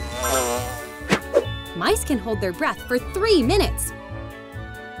 mice can hold their breath for 3 minutes.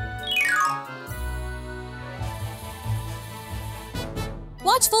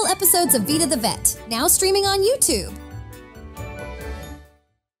 Watch full episodes of Vida the Vet, now streaming on YouTube.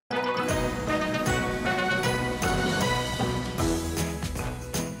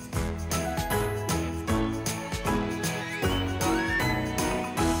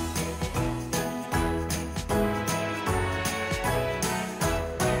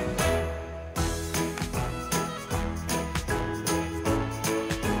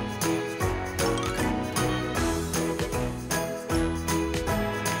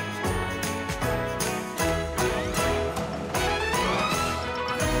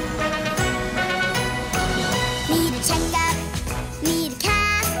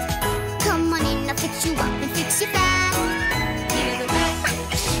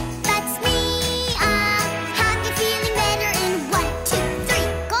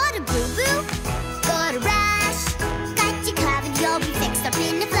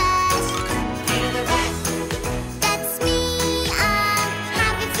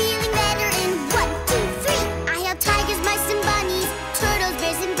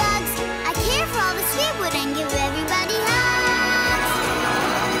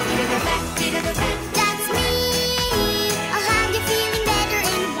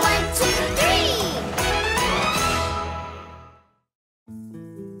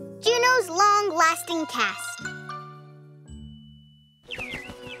 cast.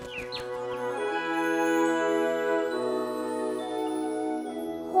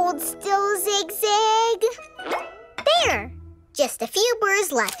 Hold still, Zigzag. There! Just a few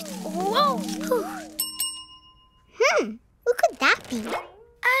burrs left. Whoa! What could that be?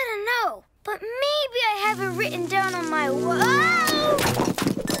 I don't know, but maybe I have it written down on my whoa!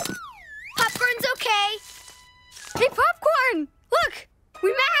 Popcorn's okay. Hey, Popcorn! Look! We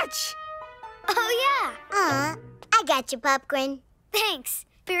match! Oh, yeah. I got you, Popcorn. Thanks.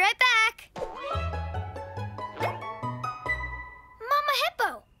 Be right back. Mama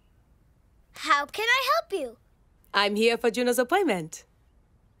Hippo, how can I help you? I'm here for Juno's appointment.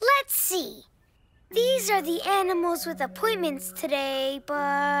 Let's see. These are the animals with appointments today,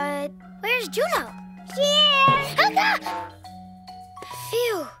 but where's Juno? Here!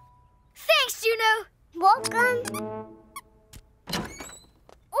 Phew. Thanks, Juno. Welcome.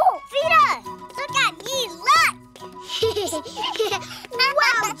 Oh, Vida! Look at me, look!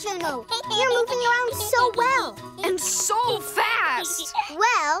 Juno, you're moving around so well. And so fast.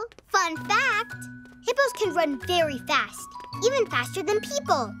 Well, fun fact, hippos can run very fast, even faster than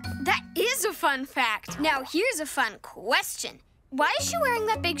people. That is a fun fact. Now here's a fun question. Why is she wearing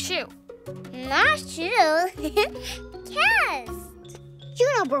that big shoe? Not shoe. Cast.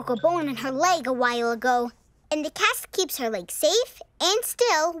 Juno broke a bone in her leg a while ago, and the cast keeps her leg safe and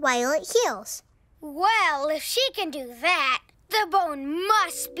still while it heals. Well, if she can do that, the bone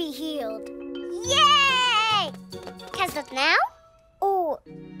must be healed. Yay! Cast off now? Oh,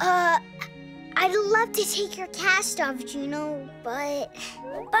 I'd love to take your cast off, Juno, but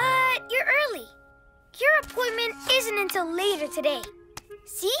you're early. Your appointment isn't until later today.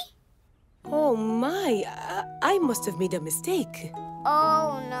 See? Oh my, I must have made a mistake.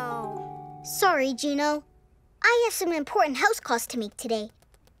 Oh no. Sorry, Juno. I have some important house calls to make today.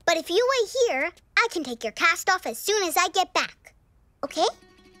 But if you wait here, I can take your cast off as soon as I get back. Okay?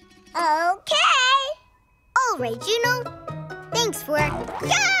 Okay! All right, Juno. Thanks for...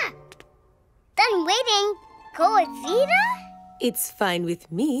 Yeah! Done waiting. Go with Vida? It's fine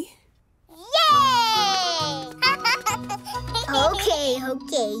with me. Yay!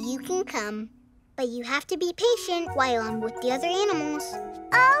 Okay, you can come. But you have to be patient while I'm with the other animals.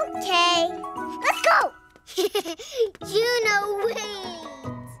 Okay. Let's go! Juno, wait!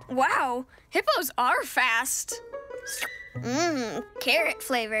 Wow, hippos are fast. Carrot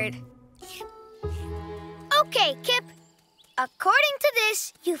flavored. Okay, Kipp. According to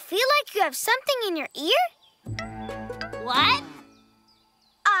this, you feel like you have something in your ear? What?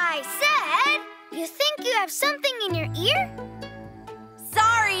 I said, you think you have something in your ear?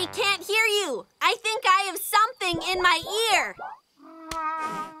 Sorry, can't hear you. I think I have something in my ear.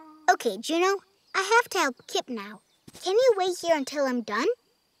 Okay, Juno, I have to help Kipp now. Can you wait here until I'm done?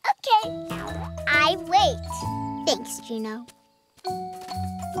 Okay. I wait. Thanks, Juno.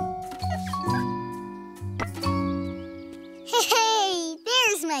 Hey,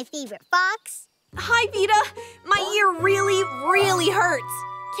 there's my favorite fox. Hi, Vida. My ear really, really hurts.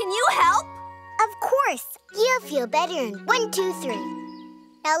 Can you help? Of course. You'll feel better in 1, 2, 3.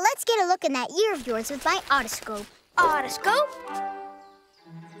 Now let's get a look in that ear of yours with my otoscope. Otoscope?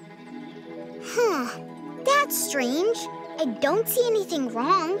 That's strange. I don't see anything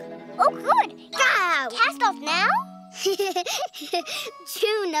wrong. Oh, good. Go! Cast off now?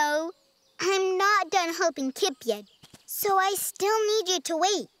 Juno, I'm not done helping Kipp yet, so I still need you to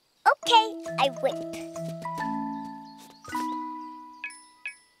wait. Okay, I wait.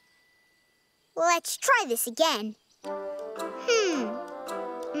 Let's try this again.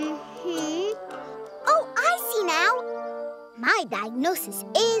 Oh, I see now. My diagnosis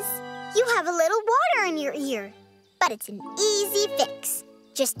is you have a little water in your ear. But it's an easy fix.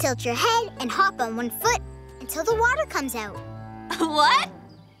 Just tilt your head and hop on one foot until the water comes out. What?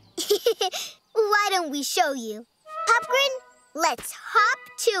 Why don't we show you? Popcorn, let's hop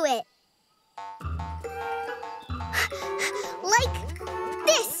to it. Like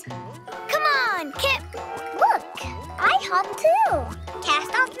this. Come on, Kipp. Look, I hop too.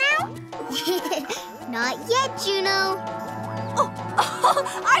 Cast off now? Not yet, Juno. Oh,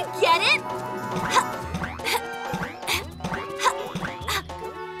 I get it.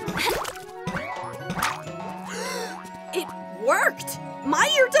 It worked. My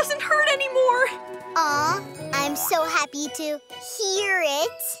ear doesn't hurt anymore. Aw, I'm so happy to hear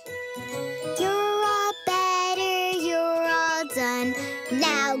it. You're all better, you're all done.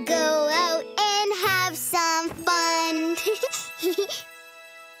 Now go out and have some fun.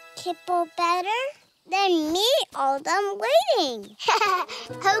 Kippo better than me, all done waiting.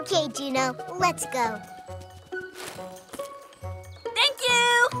 Okay, Juno, let's go. Thank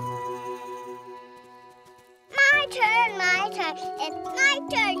you. My turn. It's my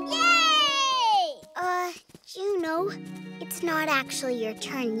turn. Yay! Juno, it's not actually your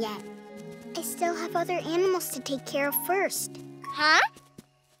turn yet. I still have other animals to take care of first. Huh?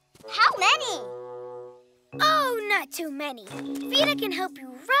 How many? Oh, not too many. Vida can help you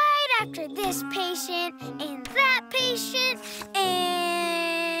right after this patient, and that patient,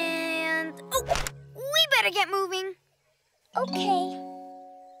 and... Oh, we better get moving. Okay.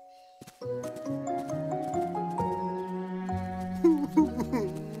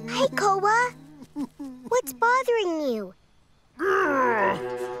 Hi, Koa. What's bothering you?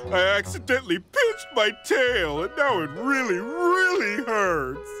 I accidentally pinched my tail, and now it really, really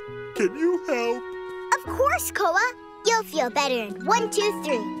hurts. Can you help? Of course, Koa. You'll feel better in 1, 2,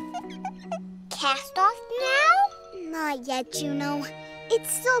 3. Cast off now? Not yet, Juno.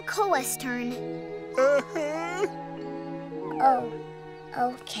 It's still Koa's turn. Oh,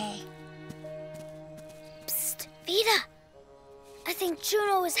 okay. Psst, Vida. I think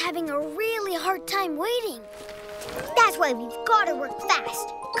Juno is having a really hard time waiting. That's why we've got to work fast.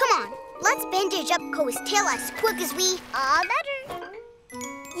 Come on, let's bandage up Co's tail as quick as we all better.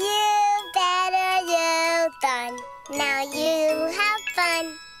 You better, you done. Now you have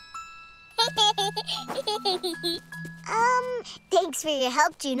fun. Thanks for your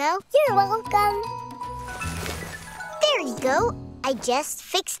help, Juno. You're welcome. There you go. I just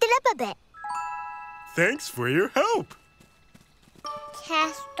fixed it up a bit. Thanks for your help.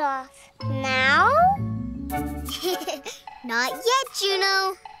 Cast off now? Not yet,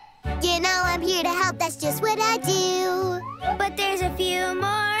 Juno. You know I'm here to help, that's just what I do. But there's a few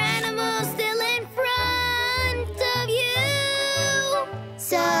more animals still in front of you.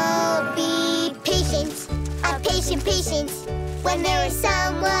 So be patient, a patient. When there is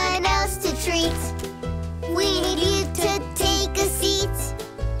someone else to treat, we need you to take a seat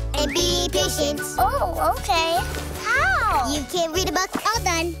and be patient. Oh, okay. How? You can read a book, all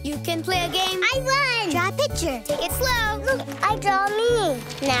done. You can play a game. I run. Draw a picture. Take it slow. Look, I draw me.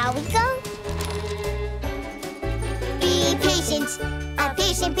 Now we go. Be patient, a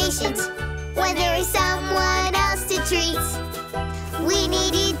patient. When there is someone else to treat, we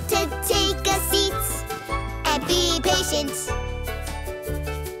need you to take a seat and be patient.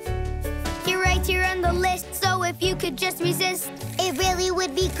 You're right here on the list, so if you could just resist. It really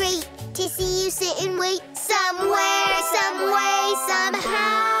would be great to see you sit and wait somewhere, some way, somehow.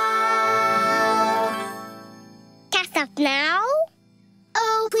 Cast off now?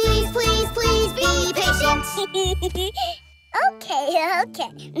 Oh, please be patient. Okay.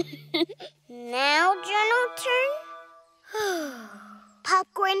 Now, Juno turn.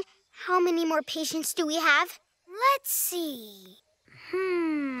 Popcorn, how many more patients do we have? Let's see.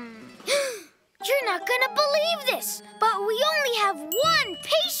 You're not gonna believe this, but we only have one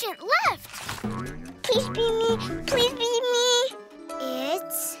patient left. Please be me.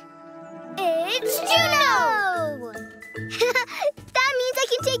 It's Juno! That means I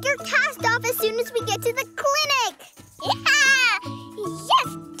can take your cast off as soon as we get to the clinic. Yeah! Yes,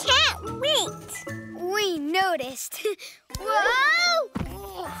 can't wait. We noticed. Whoa!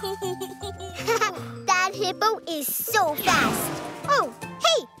 That hippo is so fast. Oh,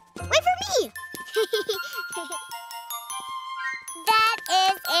 hey, wait for me. That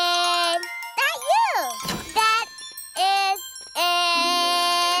is in. That you. That is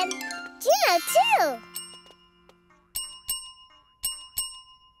in. Juno, too.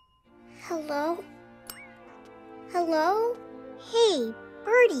 Hello? Hey,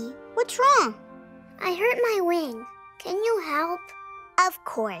 Birdie, what's wrong? I hurt my wing. Can you help? Of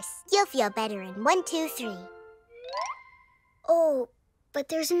course. You'll feel better in 1, 2, 3. Oh, but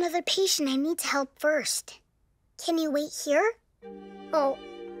there's another patient I need to help first. Can you wait here? Oh,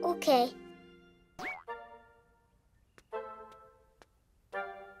 okay.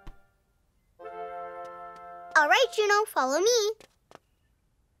 All right, Juno, follow me.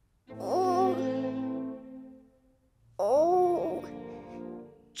 Oh.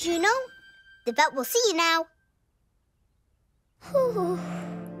 Juno, the vet will see you now.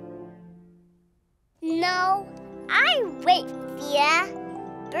 No, I wait, Vida.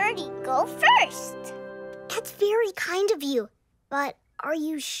 Birdie, go first. That's very kind of you, but are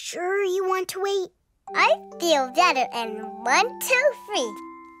you sure you want to wait? I feel better in 1, 2, 3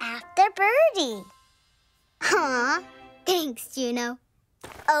 after Birdie. Aw, thanks, Juno.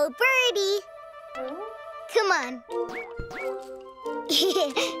 Oh, Birdie. Come on.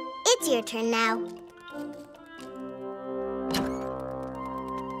 It's your turn now.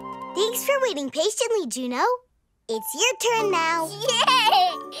 Thanks for waiting patiently, Juno. It's your turn now.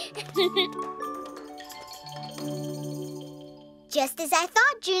 Yay! Just as I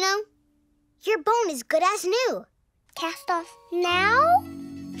thought, Juno. Your bone is good as new. Cast off now?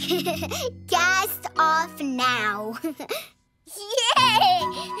 Cast off now. Yay!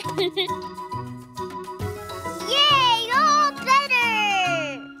 Yay! All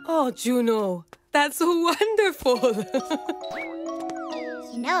better! Oh, Juno, that's wonderful.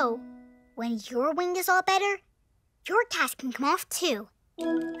 You know, when your wing is all better, your cast can come off too.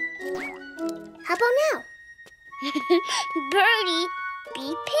 How about now? Birdie,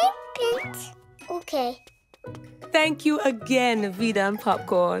 be Pippen. Okay. Thank you again, Vida and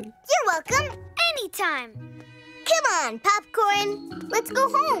Popcorn. You're welcome. Anytime. Come on, Popcorn. Let's go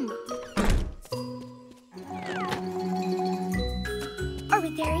home. Are we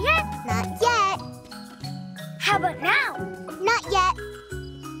there yet? Not yet. How about now? Not yet.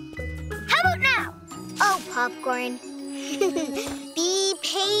 How about now? Oh, Popcorn. Be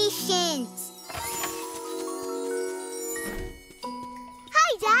patient. Hi,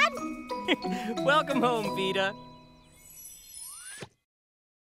 Dad. Welcome home, Vida.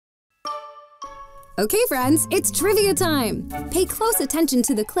 Okay, friends, it's trivia time. Pay close attention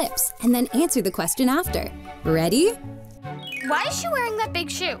to the clips and then answer the question after. Ready? Why is she wearing that big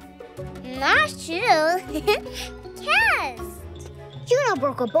shoe? Not shoe. Cast. Juno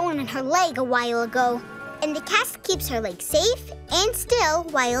broke a bone in her leg a while ago, and the cast keeps her leg safe and still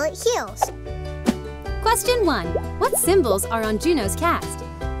while it heals. Question 1. What symbols are on Juno's cast?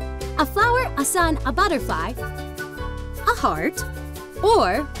 A flower, a sun, a butterfly, a heart,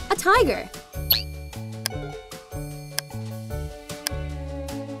 or a tiger?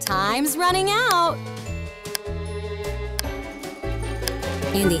 Time's running out.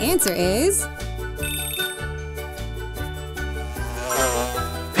 And the answer is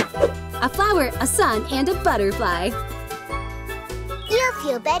a flower, a sun, and a butterfly. You'll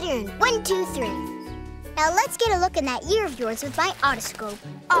feel better in 1, 2, 3. Now let's get a look in that ear of yours with my otoscope.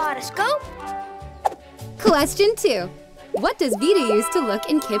 Otoscope? Question 2. What does Vida use to look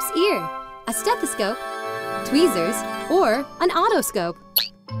in Kipp's ear? A stethoscope, tweezers, or an otoscope?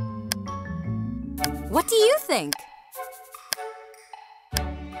 What do you think?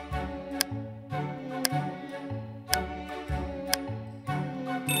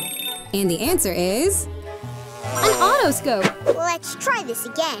 And the answer is an otoscope. Let's try this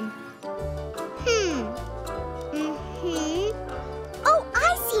again. Oh,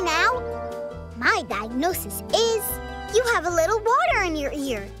 I see now. My diagnosis is you have a little water in your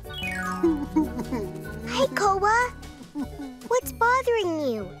ear. Hey, Koa. What's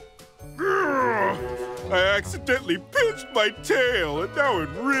bothering you? I accidentally pinched my tail, and now it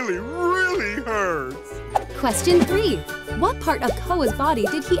really, really hurts. Question 3. What part of Koa's body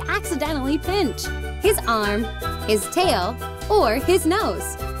did he accidentally pinch? His arm, his tail, or his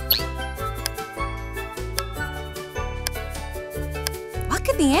nose? What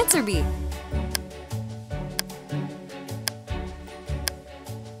could the answer be?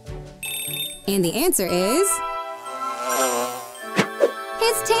 And the answer is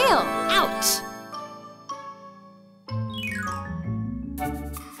his tail. Ouch!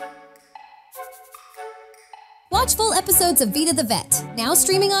 Watch full episodes of Vida the Vet, now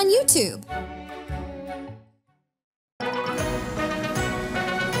streaming on YouTube.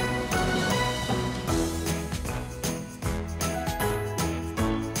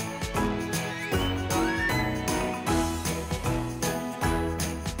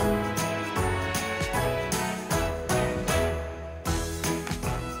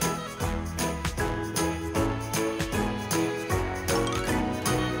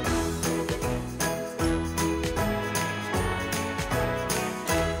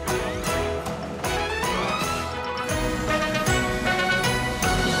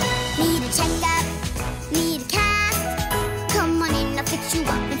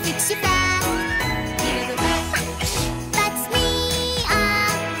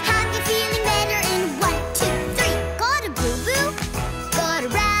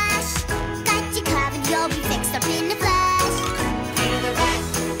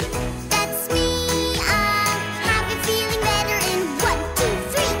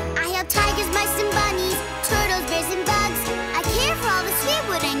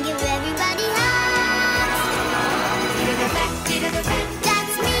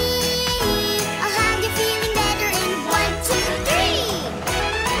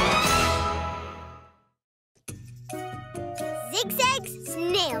 Zigzag's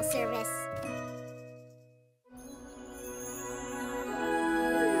Snail Service.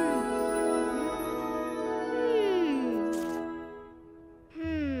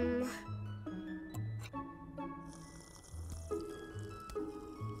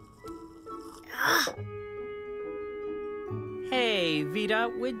 Hey, Vida,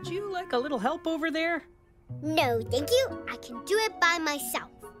 would you like a little help over there? No, thank you. I can do it by myself.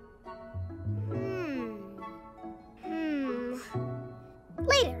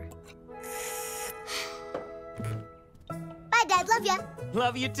 Later. Bye, Dad. Love ya.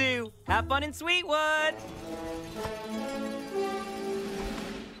 Love you too. Have fun in Sweetwood.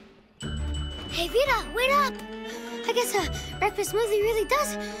 Hey, Vida, wait up. I guess a breakfast smoothie really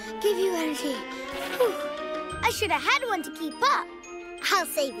does give you energy. Whew. I should have had one to keep up. I'll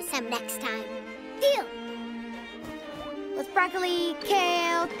save you some next time. Deal. With broccoli,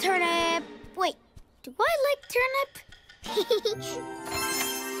 kale, turnip. Wait, do I like turnip?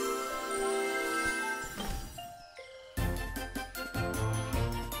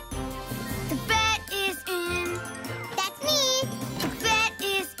 The vet is in. That's me. The vet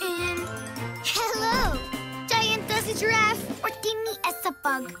is in. Hello. Giant dusty giraffe or teeny as a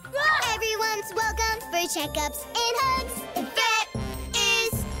bug. Everyone's welcome for checkups and hugs. The vet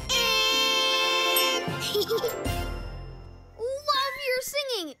is in. Love your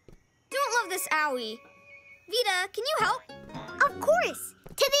singing. Don't love this owie. Vida, can you help? Of course.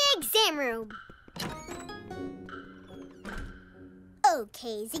 To the exam room.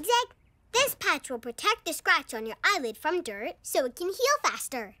 Okay, Zigzag. This patch will protect the scratch on your eyelid from dirt so it can heal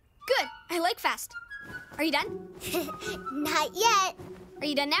faster. Good. I like fast. Are you done? Not yet. Are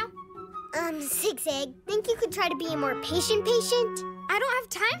you done now? Zigzag, think you could try to be a more patient patient? I don't have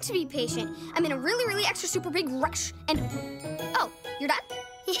time to be patient. I'm in a really, really extra super big rush. And, oh, you're done?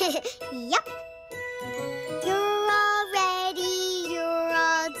 Yep. You're all ready. You're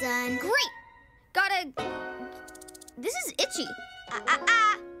all done. Great. This is itchy.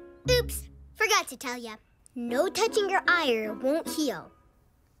 Oops. Forgot to tell ya. No touching your eye or it won't heal.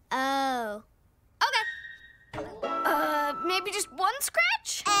 Oh. Okay. Maybe just one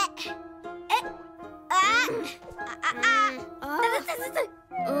scratch?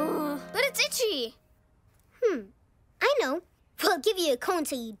 But it's itchy. I know. We'll give you a cone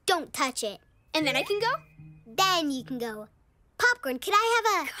so you don't touch it. And then I can go? Then you can go. Popcorn, could I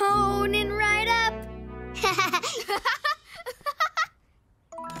have a... Coning right up.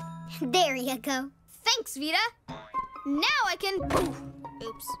 There you go. Thanks, Vida. Now I can...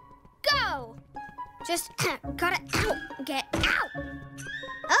 Oops. Go. Just gotta get out.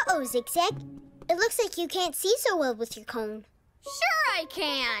 Uh-oh, Zigzag. It looks like you can't see so well with your cone. Sure I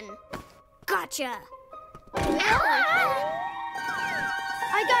can. Gotcha.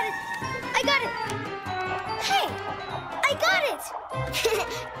 I got it. Hey, I got it.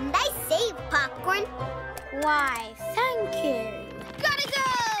 Nice save, Popcorn. Why, thank you. Gotta go.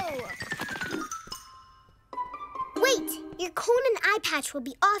 Wait, your cone and eye patch will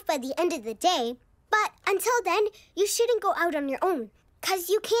be off by the end of the day. But until then, you shouldn't go out on your own, 'cause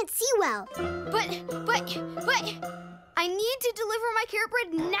you can't see well. But, I need to deliver my carrot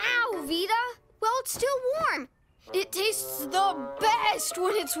bread now, Vida. Well, it's still warm. It tastes the best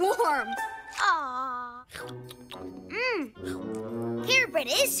when it's warm. Aww. Carrot bread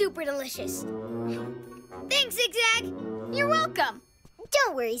is super delicious. Thanks, Zigzag. You're welcome.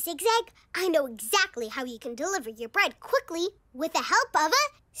 Don't worry, Zigzag. I know exactly how you can deliver your bread quickly with the help of a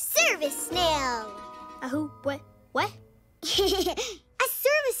service snail. A who? What? A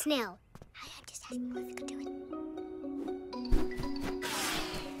service snail. I just asked you if you could do it.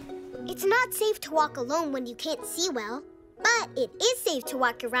 It's not safe to walk alone when you can't see well, but it is safe to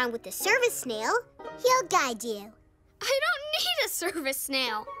walk around with a service snail. He'll guide you. I don't need a service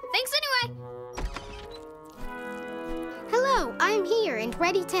snail. Thanks anyway. Hello, I'm here and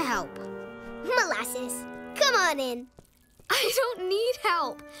ready to help. Molasses, come on in. I don't need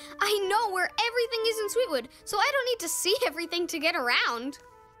help. I know where everything is in Sweetwood, so I don't need to see everything to get around.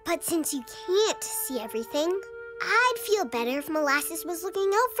 But since you can't see everything, I'd feel better if Molasses was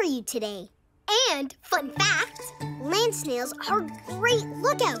looking out for you today. And, fun fact, land snails are great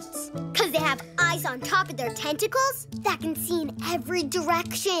lookouts, because they have eyes on top of their tentacles that can see in every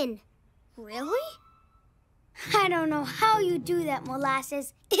direction. Really? I don't know how you do that,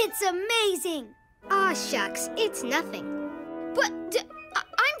 Molasses. It's amazing. Aw, shucks, it's nothing. But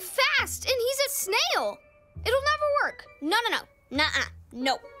I'm fast, and he's a snail. It'll never work. No. Nuh-uh.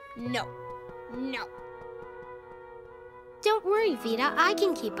 No. Don't worry, Vida. I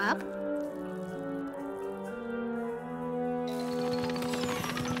can keep up.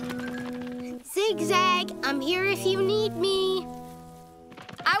 Zigzag, I'm here if you need me.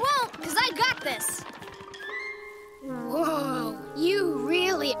 I won't, because I got this. Whoa, you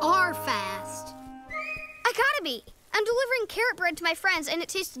really are fast. I gotta be. I'm delivering carrot bread to my friends, and it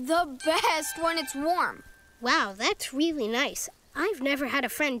tastes the best when it's warm. Wow, that's really nice. I've never had a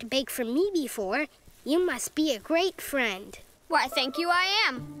friend bake for me before. You must be a great friend. Why, thank you, I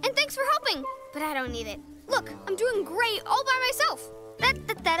am. And thanks for helping. But I don't need it. Look, I'm doing great all by myself.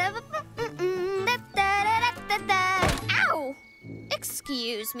 Ow!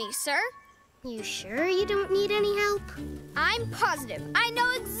 Excuse me, sir. You sure you don't need any help? I'm positive. I know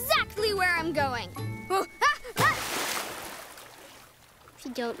exactly where I'm going. If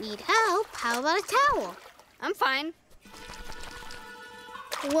you don't need help, how about a towel? I'm fine.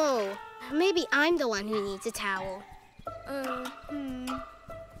 Whoa, maybe I'm the one who needs a towel.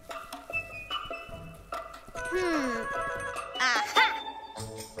 Aha!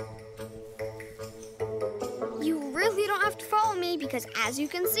 You really don't have to follow me because, as you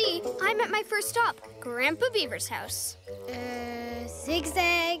can see, I'm at my first stop, Grandpa Beaver's house.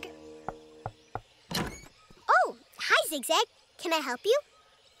 Zigzag. Oh, hi, Zigzag. Can I help you?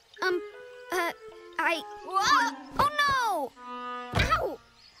 Whoa! Oh, no! Ow!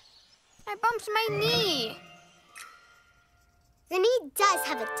 I bumped my knee. The knee does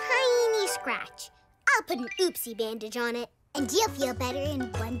have a tiny scratch. I'll put an oopsie bandage on it, and you'll feel better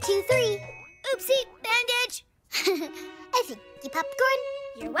in 1, 2, 3. Oopsie, bandage. Thank you, Popcorn.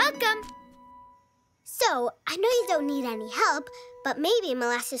 You're welcome. So, I know you don't need any help, but maybe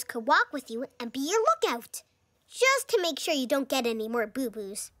Molasses could walk with you and be your lookout. Just to make sure you don't get any more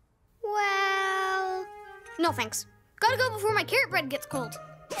boo-boos. Well, no thanks. Gotta go before my carrot bread gets cold.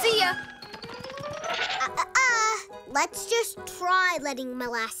 See ya. Let's just try letting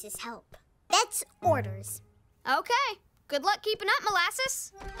Molasses help. That's orders. Okay. Good luck keeping up,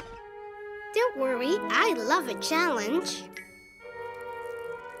 Molasses. Don't worry, I love a challenge.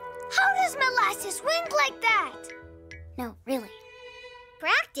 How does Molasses wink like that? No, really.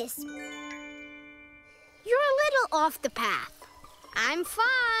 Practice. You're a little off the path. I'm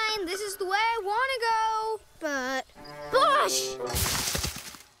fine. This is the way I want to go. But... Bush!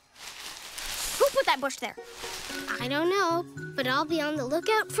 Who put that bush there? I don't know, but I'll be on the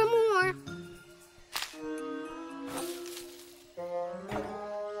lookout for more.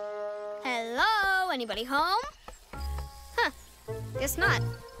 Hello? Anybody home? Huh. Guess not.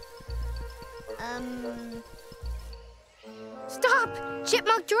 Stop!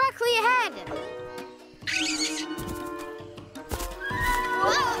 Chipmunk directly ahead!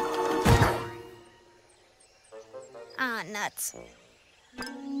 Ah, nuts.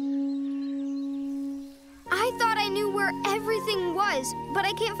 I thought I knew where everything was, but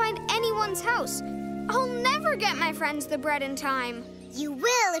I can't find anyone's house. I'll never get my friends the bread in time. You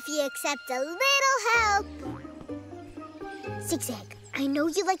will if you accept a little help. Zigzag, I know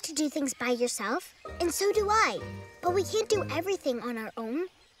you like to do things by yourself, and so do I. But we can't do everything on our own.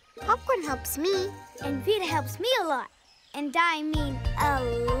 Popcorn helps me. And Vida helps me a lot. And I mean a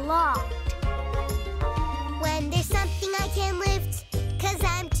lot. When there's something I can't lift, 'cause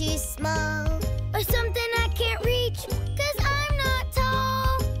I'm too small. Or something I can't reach, 'cause I'm not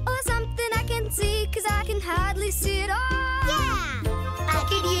tall. Or something I can't see, 'cause I can hardly see it all. Yeah! I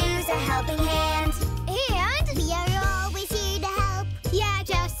could use a helping hand. And we are always here to help. Yeah,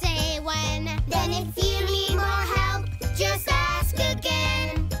 just say when. Then if you need more help, just ask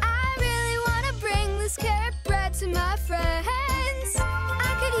again. I really want to bring this carrot bread to my friends.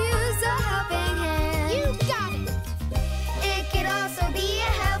 I could use a helping hand. You got it. It could also be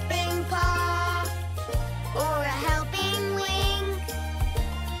a helping paw or a helping wing.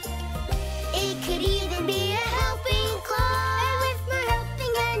 It could even be a helping claw. And with my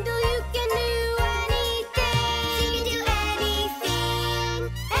helping handle, you can do anything. You can do anything,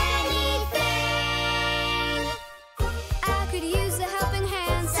 anything. I could use a helping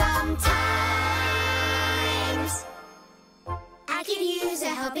hand sometimes. I could use a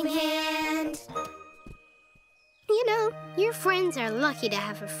helping hand. You know, your friends are lucky to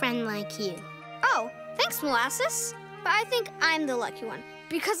have a friend like you. Oh, thanks, Molasses. But I think I'm the lucky one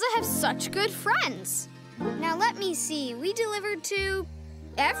because I have such good friends. Now let me see. We delivered to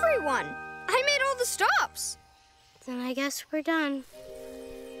everyone. I made all the stops. Then I guess we're done.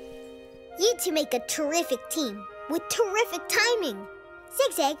 You two make a terrific team with terrific timing.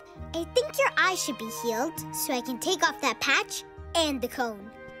 Zigzag, I think your eye should be healed so I can take off that patch and the cone.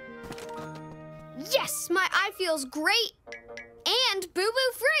 Yes, my eye feels great and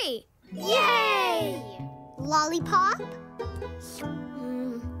boo-boo free. Yay! Lollipop?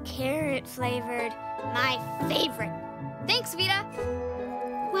 Carrot flavored. My favorite. Thanks, Vida.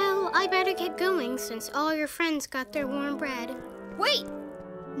 Well, I better get going since all your friends got their warm bread. Wait,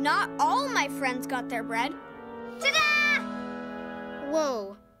 not all my friends got their bread. Ta-da!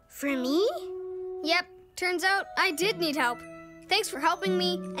 Whoa, for me? Yep, turns out I did need help. Thanks for helping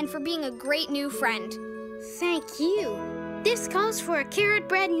me and for being a great new friend. Thank you. This calls for a carrot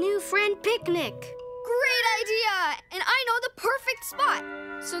bread new friend picnic. Great idea! And I know the perfect spot.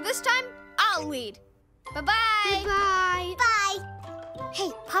 So this time, I'll lead. Bye-bye. Goodbye. Bye.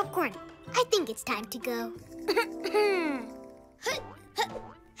 Hey, Popcorn, I think it's time to go.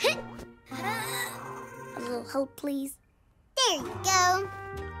 A little help, please. There you go.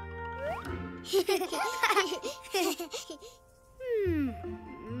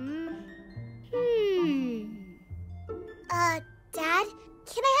 Dad,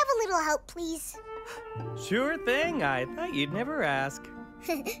 can I have a little help, please? Sure thing. I thought you'd never ask.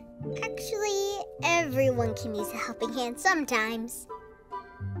 Actually, everyone can use a helping hand sometimes.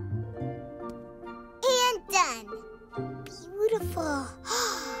 And done. Beautiful.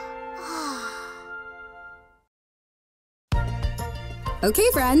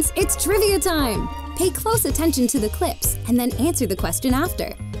 Okay, friends, it's trivia time. Pay close attention to the clips and then answer the question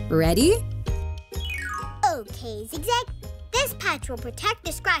after. Ready? Okay, Zigzag. This patch will protect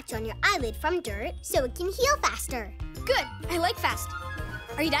the scratch on your eyelid from dirt so it can heal faster. Good. I like fast.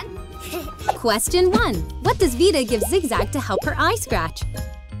 Are you done? Question 1. What does Vida give Zigzag to help her eye scratch?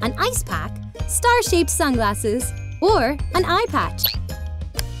 an ice pack, star-shaped sunglasses, or an eye patch?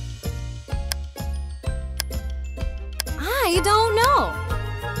 I don't know.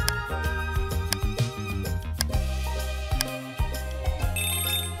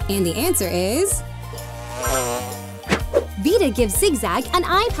 And the answer is... Vida gives Zigzag an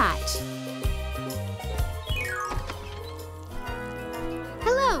eye patch.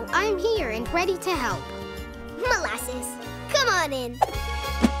 Hello, I'm here and ready to help. Molasses, come on in.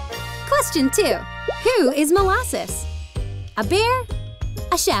 Question 2. Who is Molasses? A bear,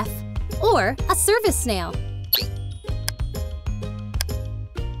 a chef, or a service snail?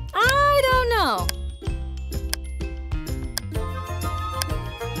 I don't know.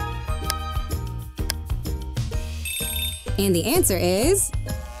 And the answer is...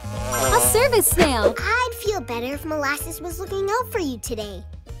 a service snail. I'd feel better if Molasses was looking out for you today.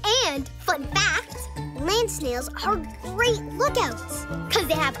 And, fun fact, land snails are great lookouts because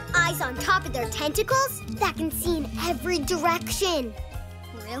they have eyes on top of their tentacles that can see in every direction.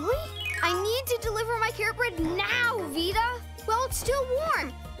 Really? I need to deliver my carrot bread now, Vida, while it's still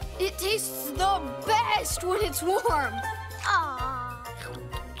warm. It tastes the best when it's warm. Aww.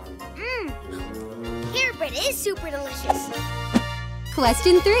 Carrot bread is super delicious.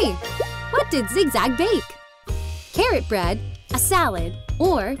 Question 3. What did Zigzag bake? Carrot bread, a salad,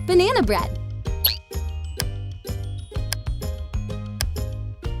 or banana bread?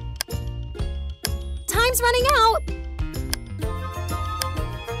 Time's running out!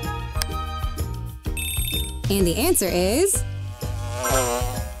 And the answer is...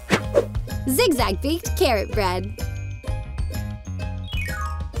 Zigzag baked carrot bread.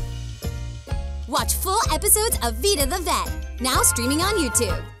 Watch full episodes of Vida the Vet, now streaming on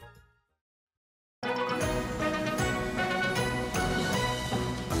YouTube.